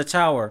myself on the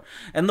tower,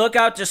 and look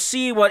out to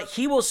see what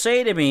he will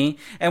say to me,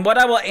 and what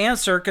I will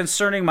answer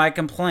concerning my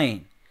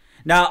complaint.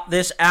 Now,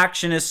 this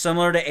action is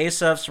similar to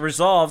Asaph's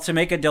resolve to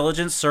make a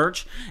diligent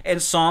search in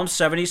Psalm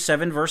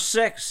 77, verse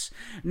 6.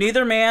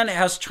 Neither man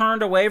has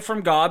turned away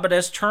from God, but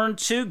has turned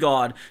to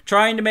God,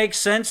 trying to make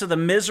sense of the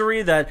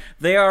misery that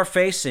they are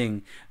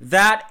facing.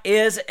 That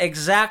is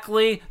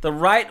exactly the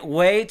right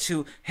way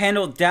to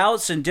handle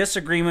doubts and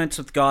disagreements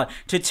with God,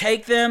 to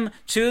take them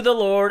to the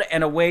Lord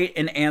and await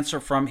an answer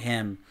from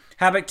Him.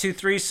 Habakkuk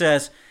 2:3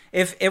 says,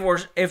 If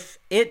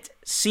it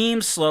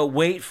seems slow,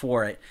 wait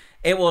for it.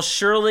 It will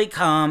surely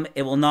come,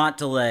 it will not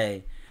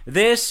delay.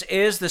 This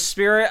is the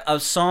spirit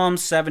of Psalm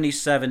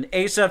 77.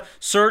 Asaph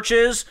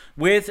searches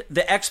with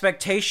the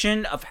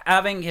expectation of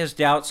having his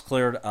doubts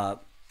cleared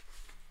up.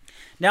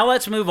 Now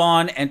let's move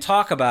on and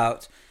talk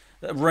about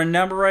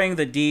remembering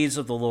the deeds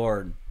of the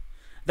Lord.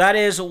 That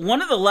is,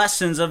 one of the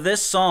lessons of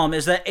this psalm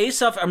is that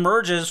Asaph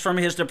emerges from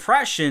his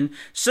depression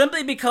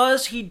simply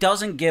because he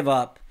doesn't give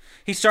up.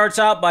 He starts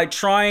out by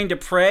trying to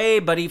pray,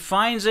 but he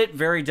finds it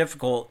very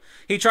difficult.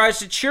 He tries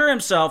to cheer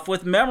himself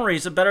with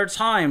memories of better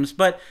times,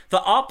 but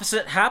the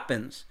opposite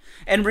happens.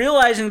 And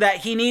realizing that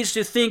he needs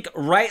to think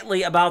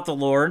rightly about the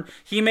Lord,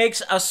 he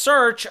makes a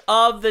search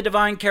of the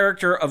divine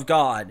character of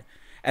God.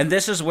 And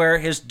this is where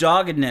his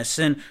doggedness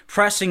and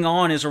pressing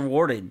on is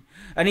rewarded.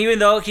 And even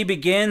though he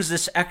begins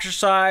this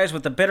exercise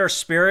with a bitter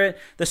spirit,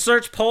 the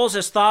search pulls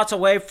his thoughts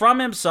away from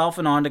himself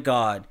and onto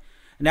God.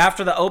 And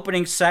after the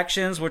opening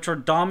sections, which were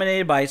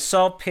dominated by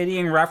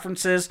self-pitying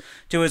references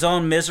to his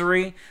own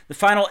misery, the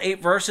final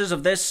 8 verses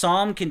of this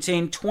psalm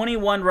contain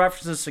 21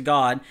 references to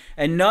God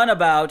and none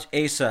about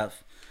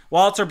Asaph.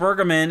 Walter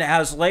Brueggemann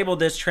has labeled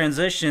this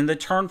transition the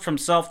turn from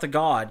self to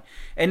God,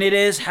 and it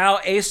is how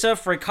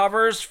Asaph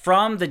recovers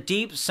from the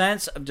deep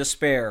sense of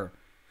despair.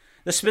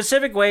 The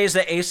specific ways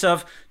that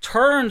Asaph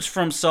turns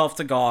from self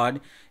to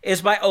God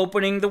is by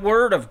opening the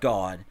Word of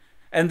God.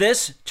 And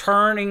this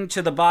turning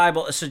to the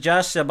Bible is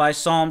suggested by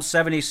Psalm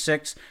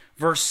 76,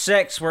 verse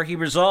 6, where he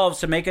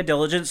resolves to make a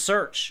diligent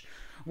search.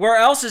 Where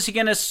else is he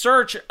going to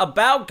search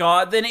about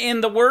God than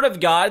in the Word of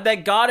God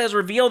that God has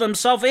revealed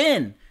himself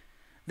in?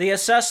 The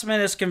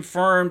assessment is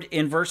confirmed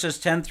in verses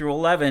 10 through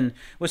 11,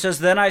 which says,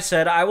 Then I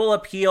said, I will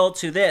appeal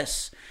to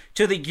this,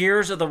 to the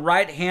years of the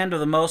right hand of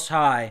the Most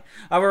High.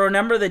 I will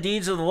remember the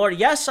deeds of the Lord.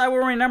 Yes, I will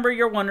remember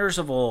your wonders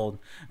of old.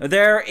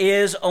 There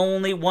is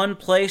only one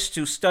place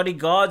to study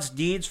God's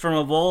deeds from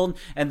of old,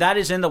 and that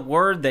is in the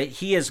Word that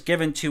He has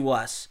given to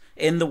us,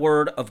 in the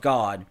Word of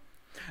God.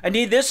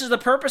 Indeed, this is the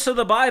purpose of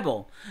the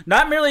Bible,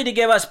 not merely to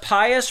give us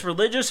pious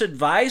religious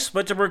advice,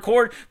 but to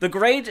record the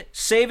great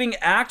saving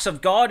acts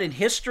of God in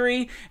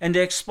history and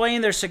to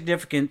explain their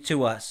significance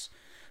to us.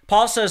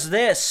 Paul says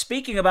this,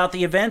 speaking about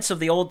the events of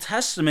the Old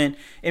Testament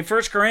in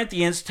 1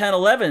 Corinthians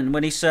 10:11,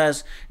 when he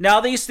says, Now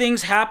these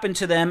things happened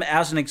to them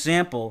as an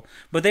example,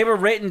 but they were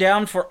written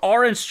down for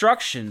our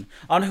instruction,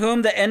 on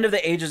whom the end of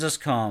the ages has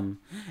come.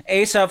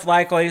 Asaph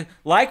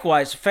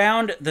likewise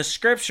found the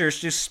scriptures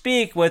to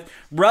speak with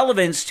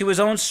relevance to his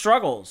own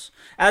struggles,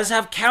 as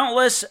have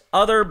countless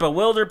other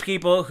bewildered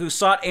people who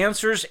sought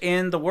answers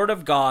in the Word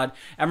of God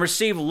and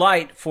received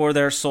light for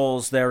their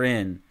souls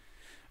therein.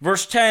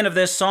 Verse 10 of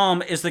this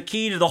psalm is the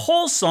key to the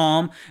whole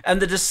psalm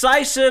and the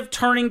decisive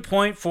turning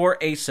point for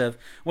Asaph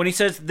when he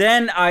says,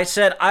 Then I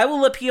said, I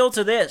will appeal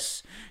to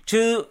this,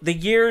 to the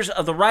years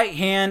of the right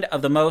hand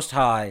of the Most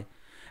High.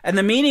 And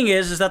the meaning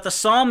is that the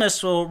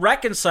psalmist will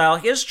reconcile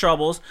his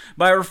troubles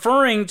by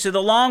referring to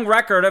the long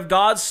record of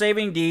God's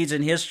saving deeds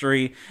in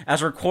history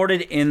as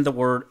recorded in the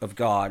Word of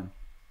God.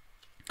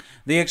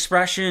 The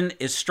expression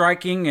is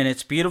striking and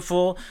it's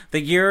beautiful.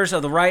 The years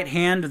of the right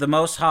hand of the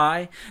Most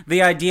High.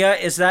 The idea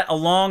is that a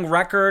long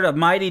record of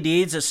mighty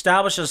deeds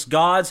establishes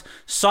God's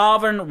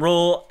sovereign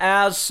rule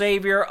as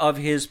Savior of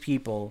His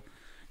people.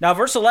 Now,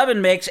 verse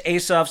 11 makes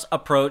Asaph's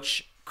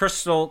approach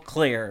crystal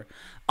clear.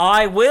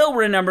 I will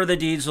remember the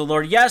deeds of the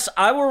Lord. Yes,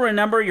 I will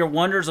remember your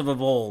wonders of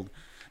old.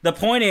 The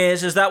point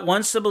is that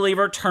once the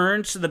believer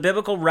turns to the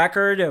biblical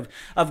record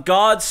of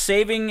God's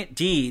saving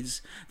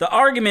deeds, the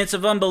arguments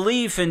of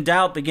unbelief and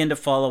doubt begin to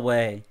fall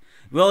away.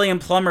 William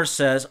Plummer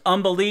says,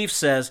 unbelief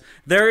says,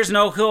 there is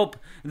no hope.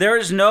 There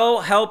is no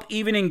help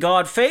even in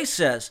God. Faith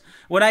says,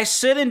 when I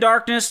sit in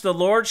darkness, the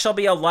Lord shall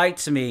be a light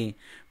to me.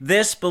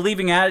 This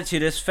believing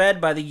attitude is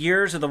fed by the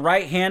years of the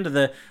right hand of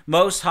the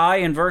Most High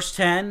in verse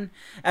 10.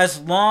 As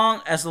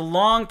long as the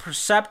long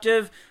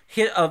perspective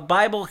of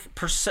Bible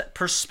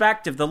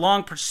perspective, the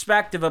long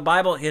perspective of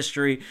Bible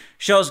history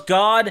shows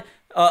God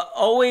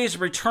always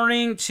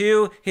returning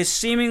to His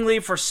seemingly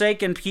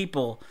forsaken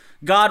people.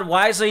 God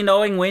wisely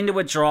knowing when to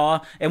withdraw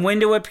and when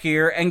to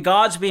appear, and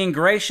God's being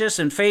gracious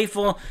and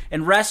faithful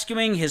in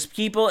rescuing His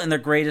people in their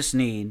greatest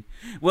need.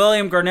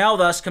 William Gurnall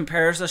thus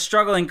compares the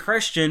struggling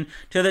Christian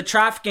to the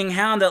trafficking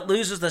hound that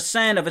loses the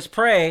scent of its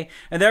prey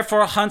and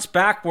therefore hunts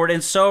backward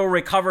and so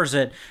recovers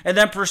it, and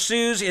then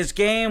pursues his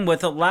game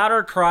with a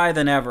louder cry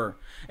than ever.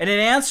 And in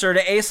answer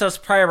to Asaph's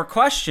prior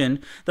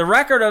question, the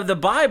record of the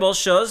Bible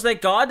shows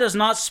that God does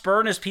not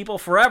spurn His people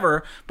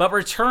forever, but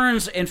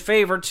returns in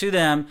favor to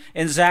them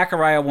in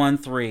Zechariah 1:6.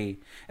 1:3.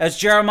 As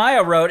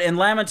Jeremiah wrote in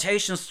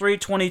Lamentations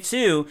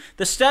 3:22,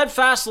 the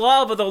steadfast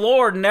love of the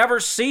Lord never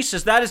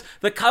ceases. That is,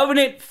 the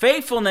covenant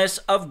faithfulness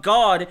of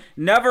God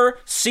never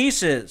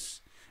ceases.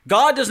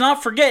 God does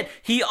not forget.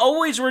 He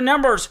always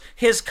remembers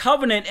his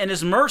covenant and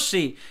his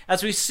mercy,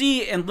 as we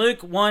see in Luke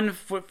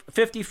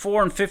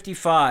 1:54 and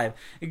 55.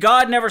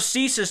 God never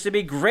ceases to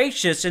be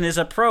gracious in his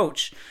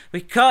approach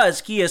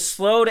because he is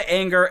slow to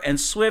anger and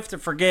swift to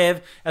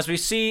forgive, as we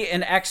see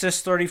in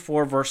Exodus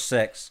 34, verse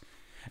 6.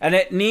 And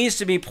it needs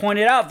to be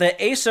pointed out that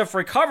Asaph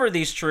recovered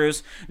these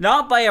truths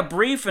not by a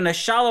brief and a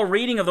shallow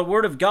reading of the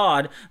Word of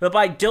God, but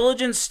by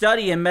diligent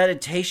study and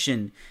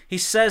meditation. He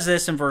says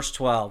this in verse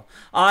 12,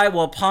 I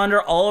will ponder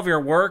all of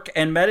your work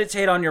and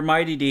meditate on your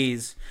mighty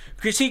deeds.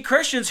 You see,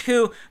 Christians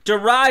who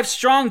derive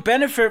strong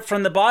benefit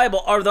from the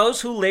Bible are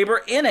those who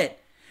labor in it.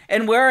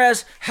 And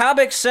whereas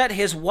Habakkuk set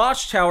his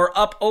watchtower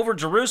up over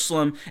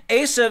Jerusalem,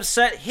 Asaph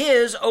set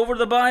his over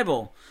the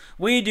Bible.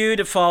 We do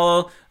to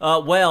follow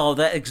well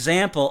the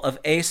example of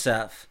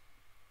Asaph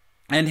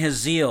and his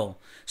zeal.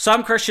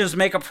 Some Christians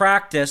make a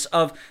practice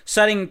of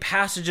setting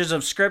passages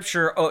of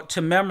Scripture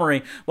to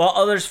memory, while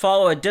others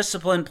follow a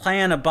disciplined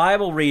plan of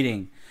Bible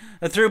reading.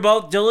 Through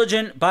both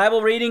diligent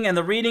Bible reading and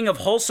the reading of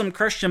wholesome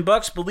Christian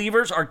books,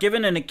 believers are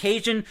given an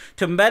occasion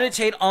to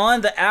meditate on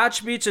the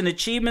attributes and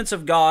achievements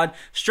of God,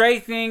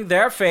 strengthening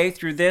their faith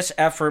through this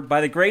effort by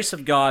the grace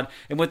of God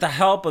and with the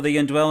help of the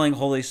indwelling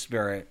Holy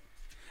Spirit.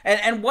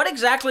 And what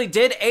exactly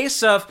did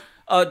Asaph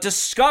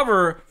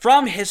discover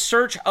from his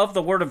search of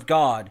the Word of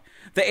God?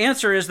 The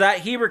answer is that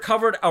he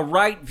recovered a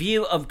right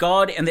view of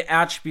God and the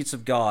attributes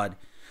of God.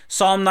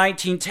 Psalm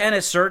 19:10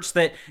 asserts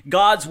that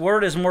God's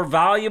word is more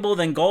valuable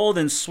than gold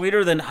and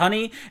sweeter than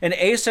honey, and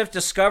Asaph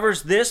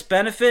discovers this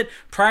benefit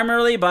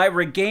primarily by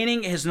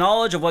regaining his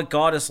knowledge of what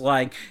God is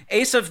like.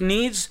 Asaph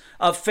needs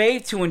a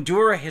faith to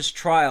endure his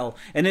trial,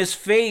 and his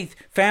faith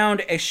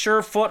found a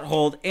sure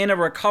foothold in a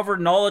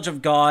recovered knowledge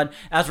of God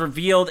as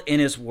revealed in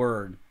his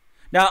word.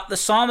 Now, the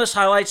psalmist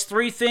highlights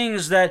three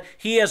things that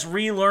he has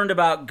relearned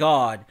about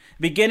God,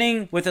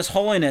 beginning with his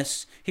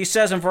holiness. He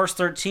says in verse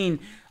 13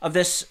 of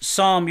this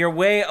psalm, your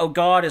way, O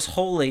God, is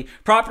holy.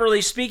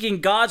 Properly speaking,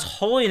 God's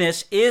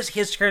holiness is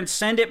his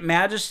transcendent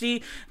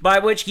majesty by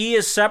which he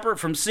is separate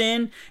from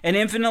sin and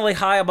infinitely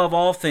high above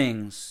all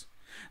things.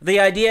 The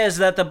idea is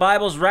that the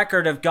Bible's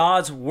record of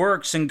God's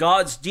works and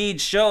God's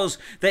deeds shows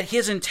that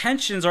his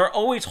intentions are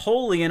always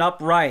holy and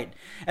upright.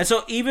 And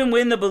so even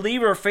when the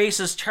believer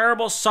faces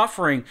terrible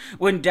suffering,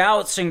 when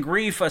doubts and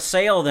grief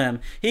assail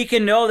them, he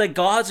can know that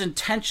God's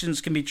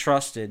intentions can be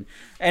trusted.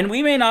 And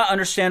we may not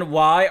understand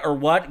why or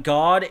what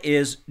God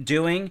is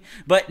doing,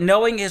 but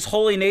knowing his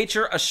holy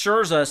nature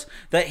assures us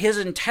that his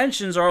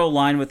intentions are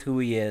aligned with who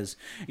he is.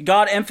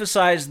 God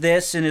emphasized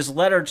this in his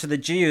letter to the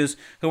Jews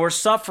who were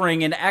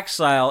suffering in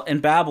exile in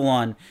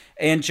Babylon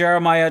in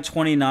Jeremiah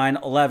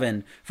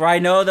 29:11. For I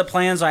know the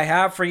plans I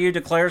have for you,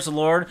 declares the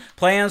Lord,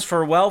 plans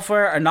for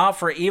welfare and not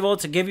for evil,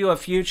 to give you a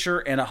future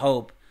and a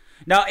hope.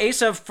 Now,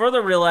 Asaph further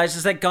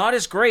realizes that God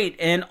is great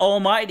and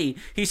almighty.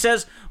 He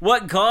says,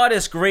 what God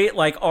is great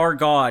like our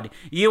God?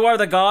 You are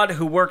the God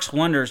who works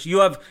wonders. You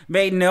have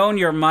made known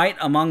your might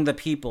among the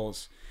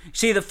peoples.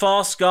 See, the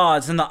false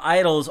gods and the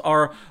idols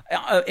are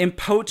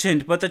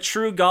impotent, but the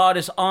true God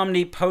is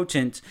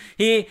omnipotent.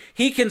 He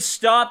can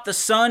stop the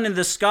sun in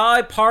the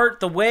sky, part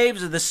the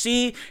waves of the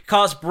sea,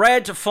 cause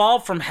bread to fall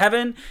from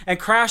heaven, and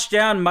crash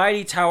down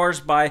mighty towers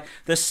by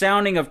the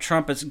sounding of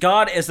trumpets.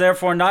 God is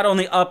therefore not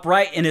only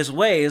upright in his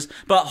ways,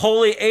 but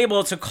wholly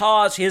able to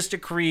cause his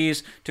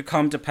decrees to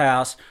come to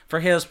pass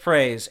for his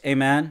praise.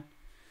 Amen.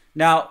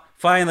 Now,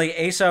 finally,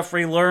 Asaph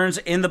relearns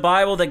in the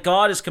Bible that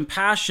God is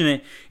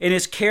compassionate in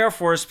his care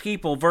for his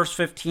people. Verse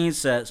 15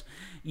 says,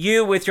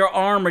 you with your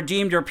arm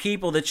redeemed your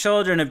people, the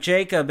children of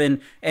Jacob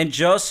and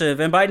Joseph.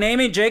 And by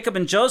naming Jacob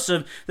and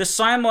Joseph, the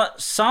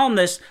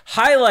psalmist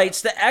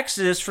highlights the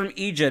exodus from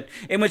Egypt,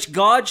 in which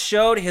God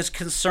showed his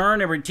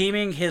concern in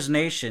redeeming his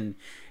nation.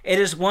 It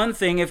is one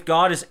thing if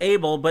God is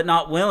able but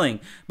not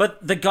willing.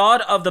 But the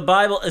God of the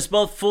Bible is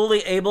both fully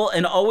able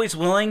and always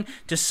willing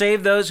to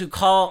save those who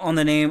call on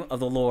the name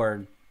of the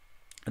Lord.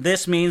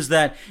 This means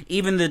that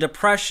even the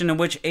depression in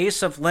which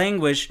Asaph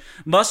languished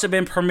must have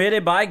been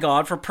permitted by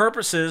God for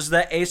purposes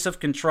that Asaph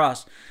can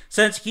trust,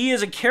 since he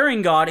is a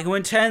caring God who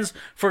intends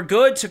for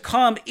good to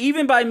come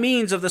even by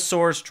means of the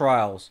sorest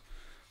trials.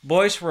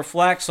 Boyce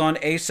reflects on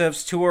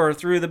Asaph's tour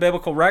through the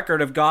biblical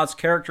record of God's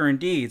character and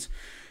deeds.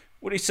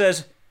 What he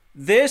says,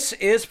 this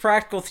is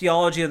practical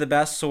theology of the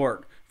best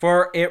sort,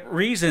 for it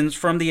reasons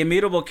from the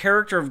immutable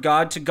character of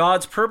God to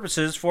God's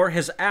purposes for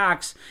his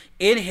acts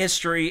in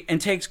history and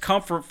takes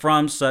comfort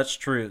from such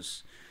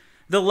truths.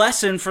 The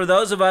lesson for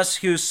those of us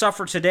who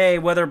suffer today,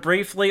 whether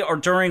briefly or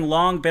during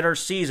long, bitter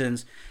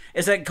seasons,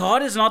 is that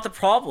God is not the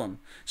problem,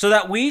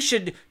 so we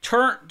should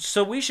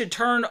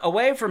turn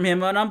away from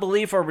him in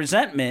unbelief or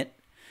resentment,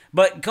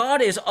 But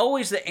God is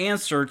always the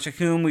answer to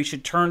whom we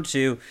should turn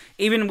to,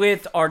 even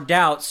with our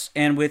doubts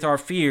and with our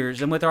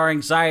fears and with our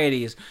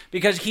anxieties,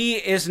 because he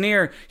is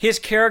near. His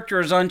character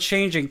is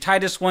unchanging.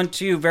 Titus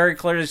 1:2 very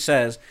clearly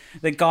says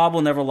that God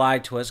will never lie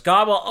to us.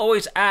 God will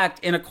always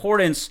act in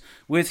accordance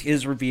with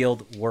his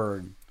revealed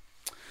word.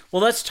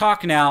 Well, let's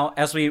talk now,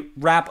 as we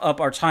wrap up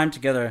our time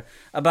together,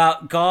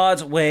 about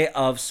God's way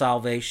of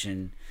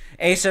salvation.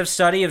 Asaph's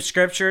study of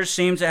Scripture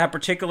seems to have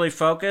particularly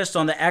focused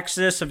on the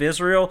exodus of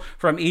Israel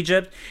from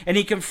Egypt, and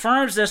he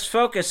confirms this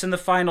focus in the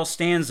final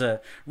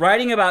stanza,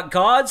 writing about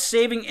God's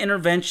saving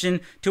intervention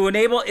to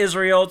enable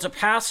Israel to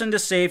pass into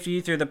safety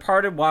through the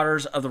parted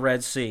waters of the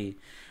Red Sea.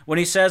 When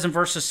he says in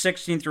verses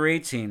 16 through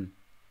 18,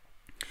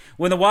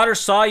 "When the waters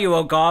saw you,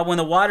 O God, when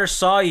the waters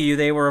saw you,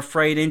 they were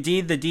afraid.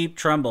 Indeed, the deep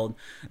trembled.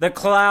 The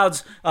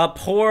clouds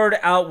poured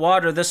out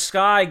water. The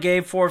sky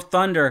gave forth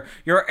thunder.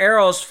 Your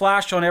arrows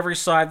flashed on every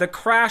side. The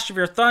crash of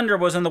your thunder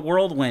was in the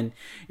whirlwind.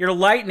 Your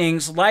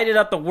lightnings lighted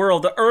up the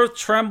world. The earth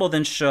trembled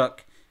and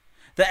shook."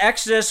 The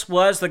Exodus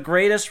was the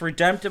greatest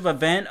redemptive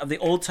event of the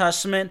Old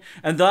Testament,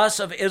 and thus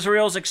of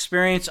Israel's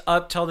experience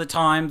up till the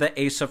time that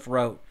Asaph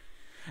wrote.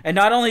 And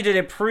not only did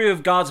it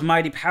prove God's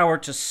mighty power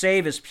to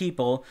save his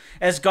people,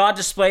 as God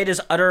displayed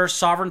his utter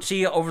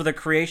sovereignty over the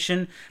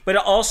creation, but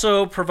it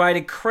also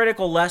provided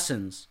critical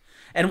lessons.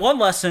 And one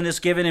lesson is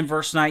given in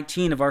verse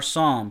 19 of our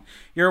psalm.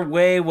 Your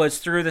way was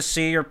through the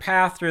sea, your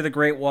path through the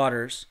great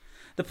waters.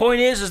 The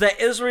point is that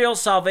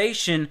Israel's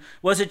salvation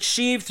was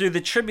achieved through the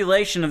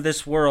tribulation of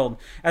this world,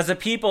 as the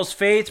people's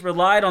faith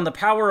relied on the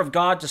power of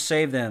God to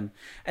save them.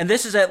 And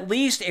this is at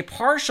least a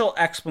partial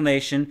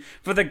explanation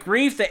for the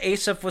grief that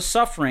Asaph was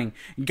suffering.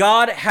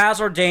 God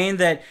has ordained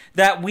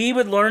that we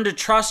would learn to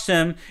trust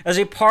him as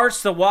he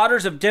parts the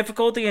waters of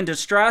difficulty and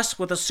distress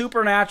with a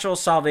supernatural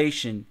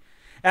salvation.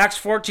 Acts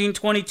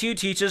 14:22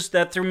 teaches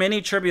that through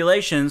many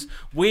tribulations,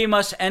 we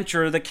must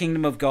enter the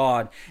kingdom of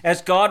God,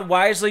 as God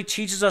wisely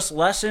teaches us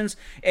lessons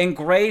in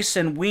grace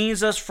and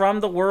weans us from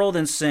the world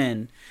and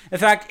sin. In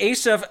fact,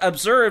 Asaph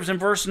observes in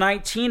verse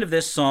 19 of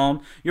this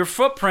psalm, your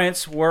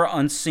footprints were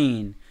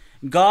unseen.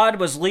 God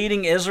was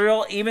leading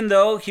Israel even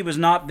though he was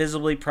not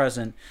visibly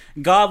present.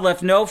 God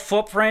left no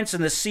footprints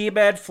in the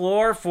seabed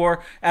floor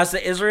for as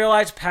the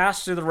Israelites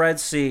passed through the Red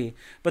Sea,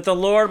 but the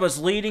Lord was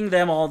leading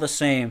them all the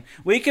same.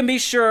 We can be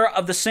sure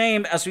of the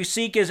same as we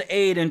seek his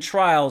aid in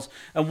trials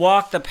and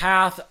walk the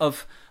path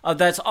of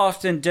that's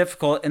often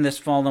difficult in this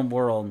fallen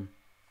world.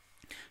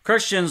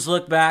 Christians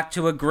look back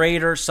to a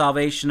greater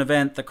salvation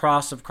event, the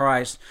cross of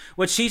Christ,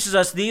 which teaches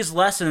us these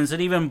lessons in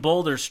even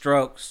bolder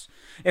strokes.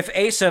 If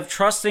Asaph,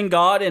 trusting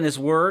God and his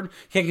word,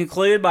 can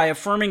conclude by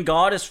affirming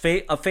God as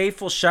a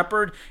faithful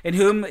shepherd in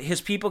whom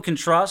his people can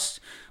trust,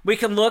 we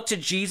can look to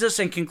Jesus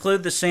and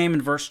conclude the same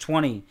in verse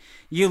 20.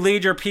 You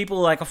lead your people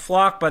like a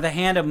flock by the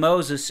hand of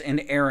Moses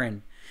and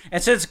Aaron.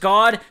 And since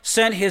God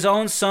sent his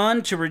own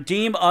son to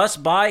redeem us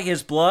by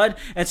his blood,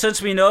 and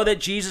since we know that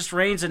Jesus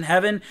reigns in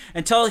heaven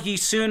until he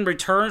soon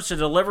returns to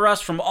deliver us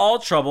from all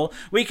trouble,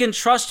 we can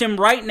trust him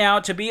right now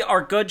to be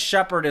our good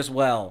shepherd as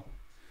well.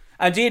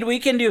 Indeed, we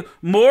can do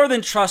more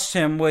than trust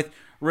him with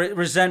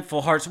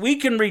resentful hearts. We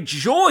can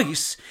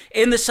rejoice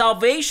in the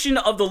salvation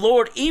of the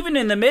Lord, even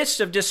in the midst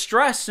of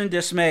distress and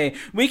dismay.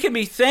 We can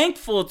be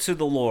thankful to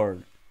the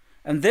Lord.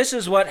 And this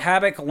is what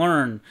Habakkuk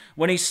learned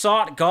when he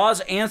sought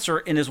God's answer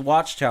in his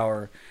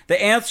watchtower. The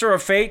answer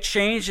of faith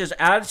changed his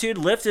attitude,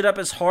 lifted up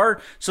his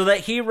heart, so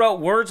that he wrote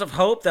words of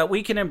hope that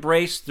we can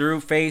embrace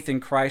through faith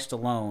in Christ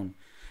alone.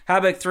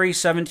 Habakkuk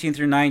 3:17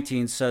 through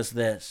 19 says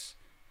this.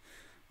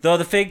 Though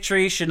the fig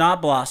tree should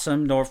not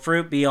blossom, nor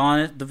fruit be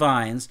on the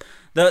vines,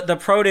 the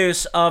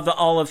produce of the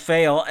olive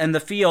fail, and the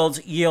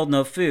fields yield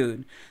no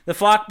food. The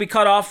flock be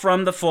cut off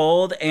from the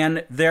fold,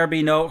 and there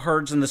be no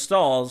herds in the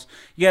stalls.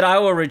 Yet I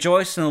will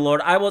rejoice in the Lord.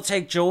 I will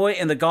take joy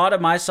in the God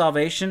of my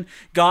salvation.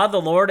 God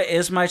the Lord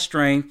is my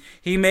strength.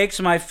 He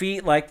makes my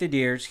feet like the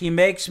deer's. He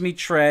makes me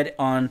tread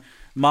on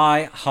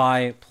my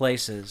high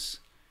places.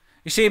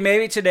 You see,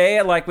 maybe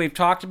today, like we've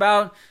talked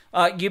about,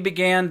 you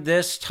began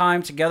this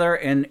time together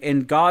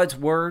in God's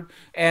word,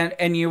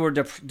 and you were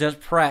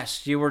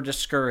depressed, you were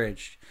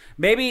discouraged.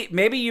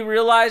 Maybe you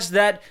realize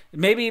that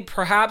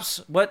perhaps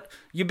what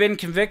you've been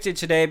convicted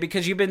today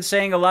because you've been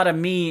saying a lot of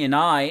me and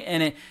I,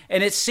 and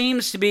it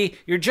seems to be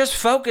you're just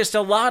focused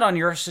a lot on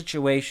your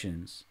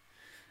situations.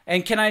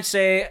 And can I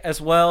say as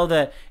well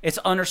that it's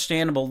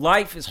understandable.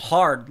 Life is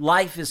hard.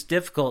 Life is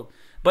difficult.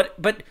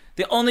 But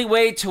the only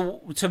way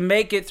to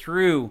make it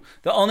through,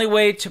 the only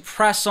way to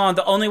press on,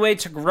 the only way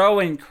to grow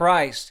in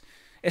Christ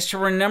is to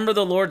remember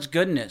the Lord's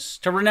goodness,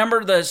 to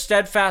remember the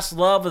steadfast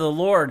love of the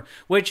Lord,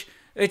 which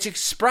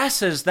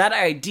expresses that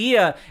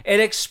idea.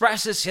 It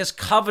expresses his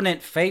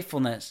covenant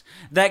faithfulness,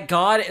 that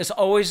God is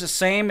always the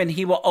same and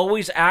he will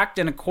always act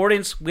in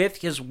accordance with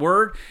his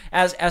word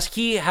as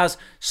he has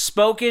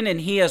spoken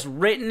and he has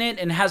written it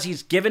and as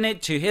he's given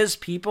it to his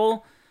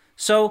people.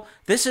 So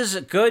this is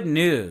good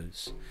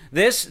news.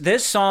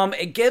 This psalm,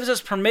 it gives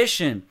us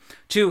permission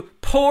to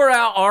pour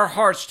out our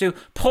hearts, to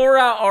pour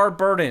out our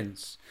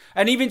burdens.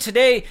 And even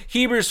today,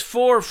 Hebrews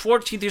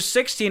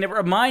 4:14-16, it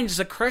reminds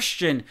the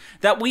Christian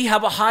that we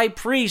have a high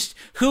priest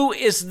who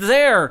is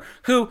there,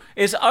 who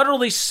is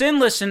utterly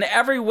sinless in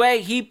every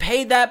way. He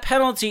paid that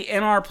penalty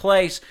in our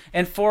place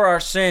and for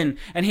our sin,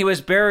 and he was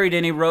buried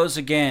and he rose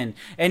again.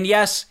 And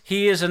yes,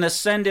 he is an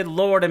ascended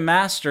Lord and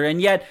Master, and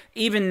yet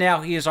even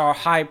now he is our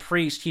high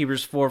priest,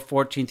 Hebrews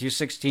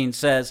 4:14-16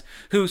 says,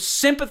 who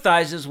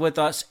sympathizes with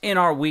us in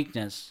our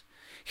weakness.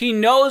 He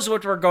knows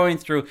what we're going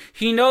through.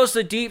 He knows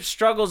the deep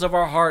struggles of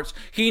our hearts.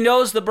 He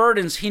knows the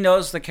burdens. He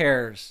knows the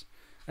cares.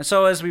 And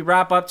so as we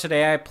wrap up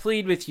today, I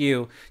plead with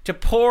you to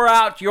pour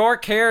out your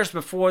cares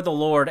before the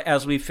Lord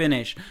as we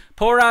finish.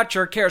 Pour out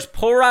your cares.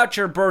 Pour out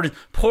your burdens.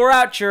 Pour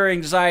out your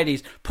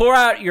anxieties. Pour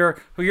out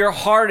your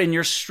heart and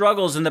your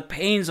struggles and the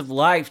pains of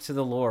life to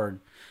the Lord.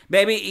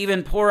 Maybe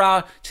even pour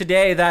out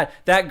today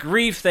that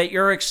grief that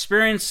you're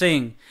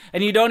experiencing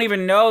and you don't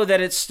even know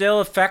that it's still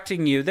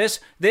affecting you.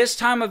 This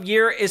time of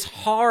year is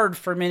hard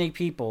for many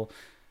people.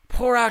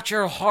 Pour out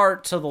your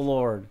heart to the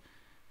Lord.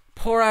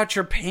 Pour out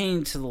your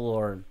pain to the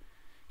Lord.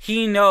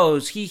 He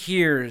knows, he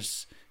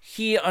hears,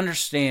 he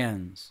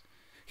understands.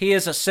 He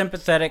is a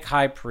sympathetic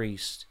high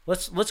priest.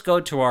 Let's go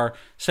to our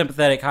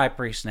sympathetic high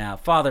priest now.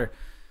 Father,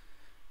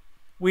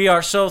 we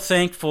are so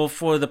thankful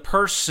for the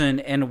person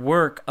and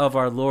work of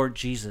our Lord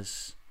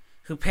Jesus,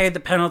 who paid the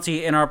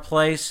penalty in our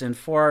place and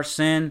for our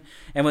sin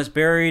and was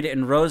buried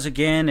and rose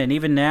again, and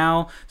even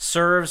now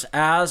serves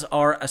as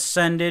our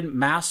ascended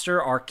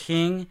Master, our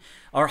King,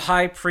 our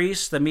high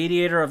priest, the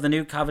mediator of the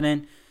new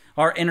covenant,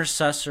 our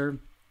intercessor.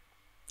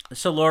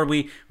 So, Lord,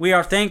 we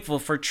are thankful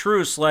for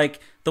truths like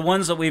the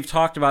ones that we've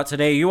talked about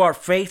today. You are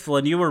faithful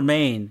and you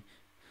remain.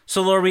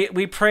 So, Lord,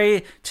 we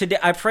pray today.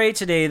 I pray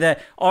today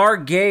that our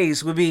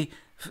gaze would be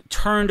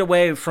turned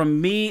away from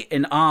me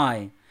and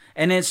I,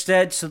 and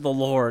instead to the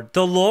Lord.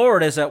 The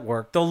Lord is at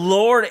work. The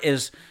Lord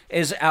is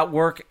at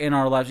work in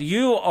our lives.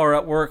 You are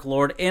at work,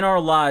 Lord, in our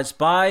lives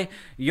by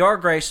your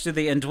grace through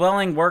the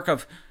indwelling work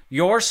of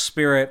your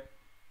Spirit.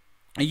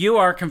 You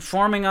are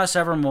conforming us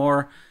ever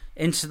more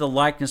into the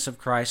likeness of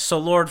Christ. So,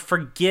 Lord,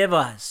 forgive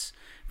us.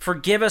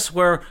 Forgive us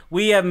where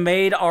we have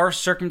made our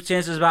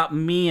circumstances about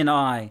me and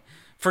I.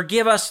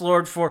 Forgive us,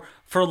 Lord, for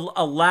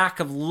a lack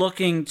of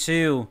looking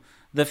to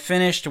the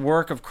finished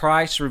work of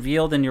Christ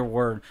revealed in your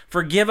word.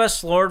 Forgive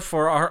us, Lord,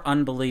 for our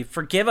unbelief.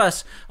 Forgive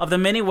us of the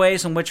many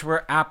ways in which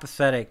we're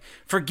apathetic.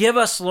 Forgive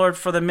us, Lord,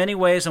 for the many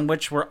ways in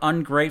which we're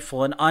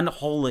ungrateful and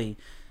unholy,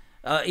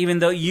 even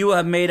though you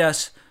have made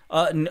us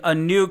a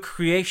new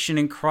creation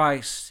in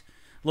Christ.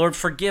 Lord,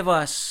 forgive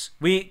us.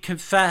 We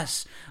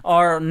confess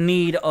our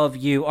need of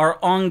you, our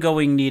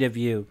ongoing need of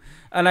you.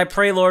 And I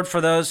pray, Lord, for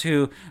those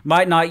who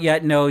might not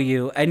yet know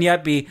you and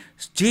yet be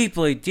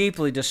deeply,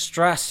 deeply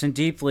distressed and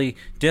deeply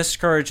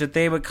discouraged, that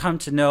they would come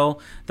to know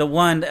the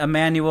one,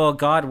 Emmanuel,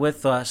 God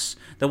with us,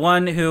 the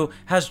one who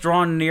has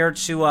drawn near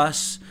to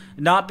us,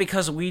 not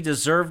because we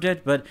deserved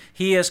it, but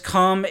he has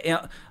come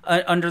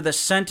under the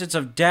sentence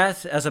of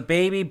death as a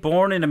baby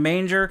born in a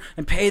manger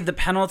and paid the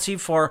penalty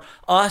for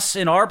us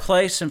in our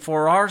place and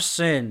for our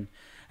sin,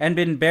 and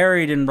been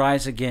buried and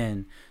rise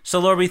again. So,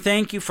 Lord, we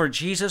thank you for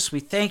Jesus. We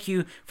thank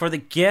you for the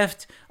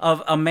gift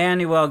of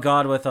Emmanuel,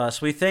 God with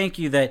us. We thank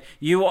you that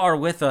you are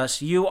with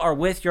us. You are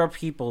with your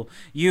people.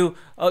 You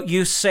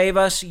save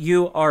us.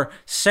 You are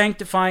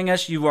sanctifying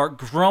us. You are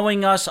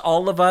growing us,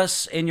 all of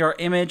us, in your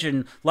image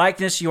and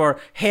likeness. You are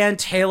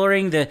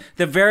hand-tailoring the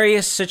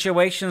various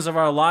situations of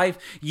our life,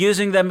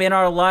 using them in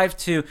our life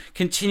to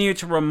continue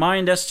to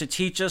remind us, to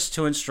teach us,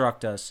 to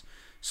instruct us.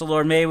 So,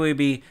 Lord, may we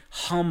be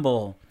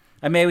humble.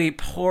 And may we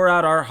pour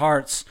out our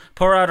hearts,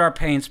 pour out our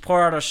pains,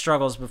 pour out our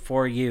struggles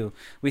before you.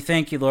 We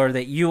thank you, Lord,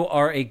 that you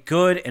are a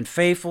good and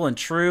faithful and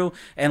true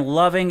and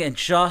loving and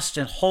just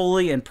and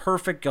holy and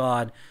perfect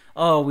God.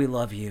 Oh, we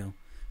love you.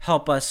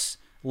 Help us,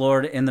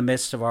 Lord, in the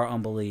midst of our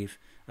unbelief.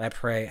 I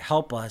pray,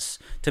 help us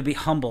to be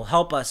humble.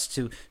 Help us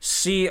to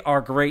see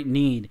our great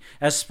need.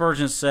 As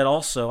Spurgeon said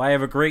also, I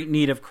have a great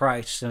need of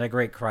Christ and a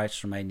great Christ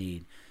for my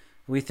need.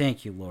 We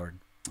thank you, Lord.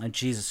 In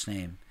Jesus'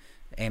 name,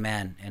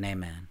 amen and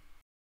amen.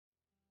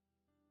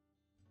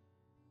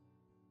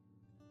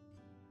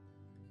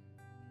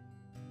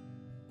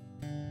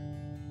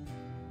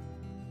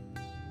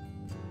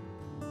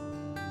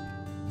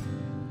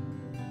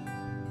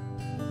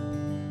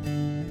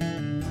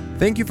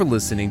 Thank you for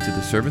listening to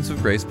the Servants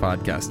of Grace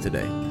podcast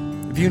today.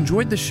 If you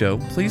enjoyed the show,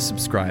 please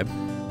subscribe,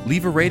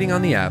 leave a rating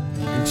on the app,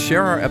 and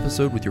share our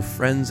episode with your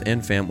friends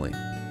and family.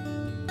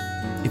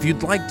 If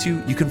you'd like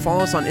to, you can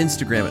follow us on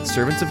Instagram at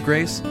Servants of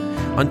Grace,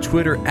 on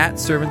Twitter at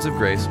Servants of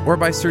Grace, or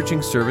by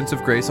searching Servants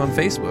of Grace on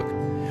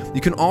Facebook.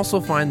 You can also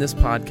find this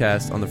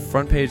podcast on the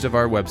front page of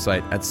our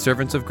website at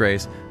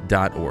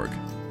servantsofgrace.org.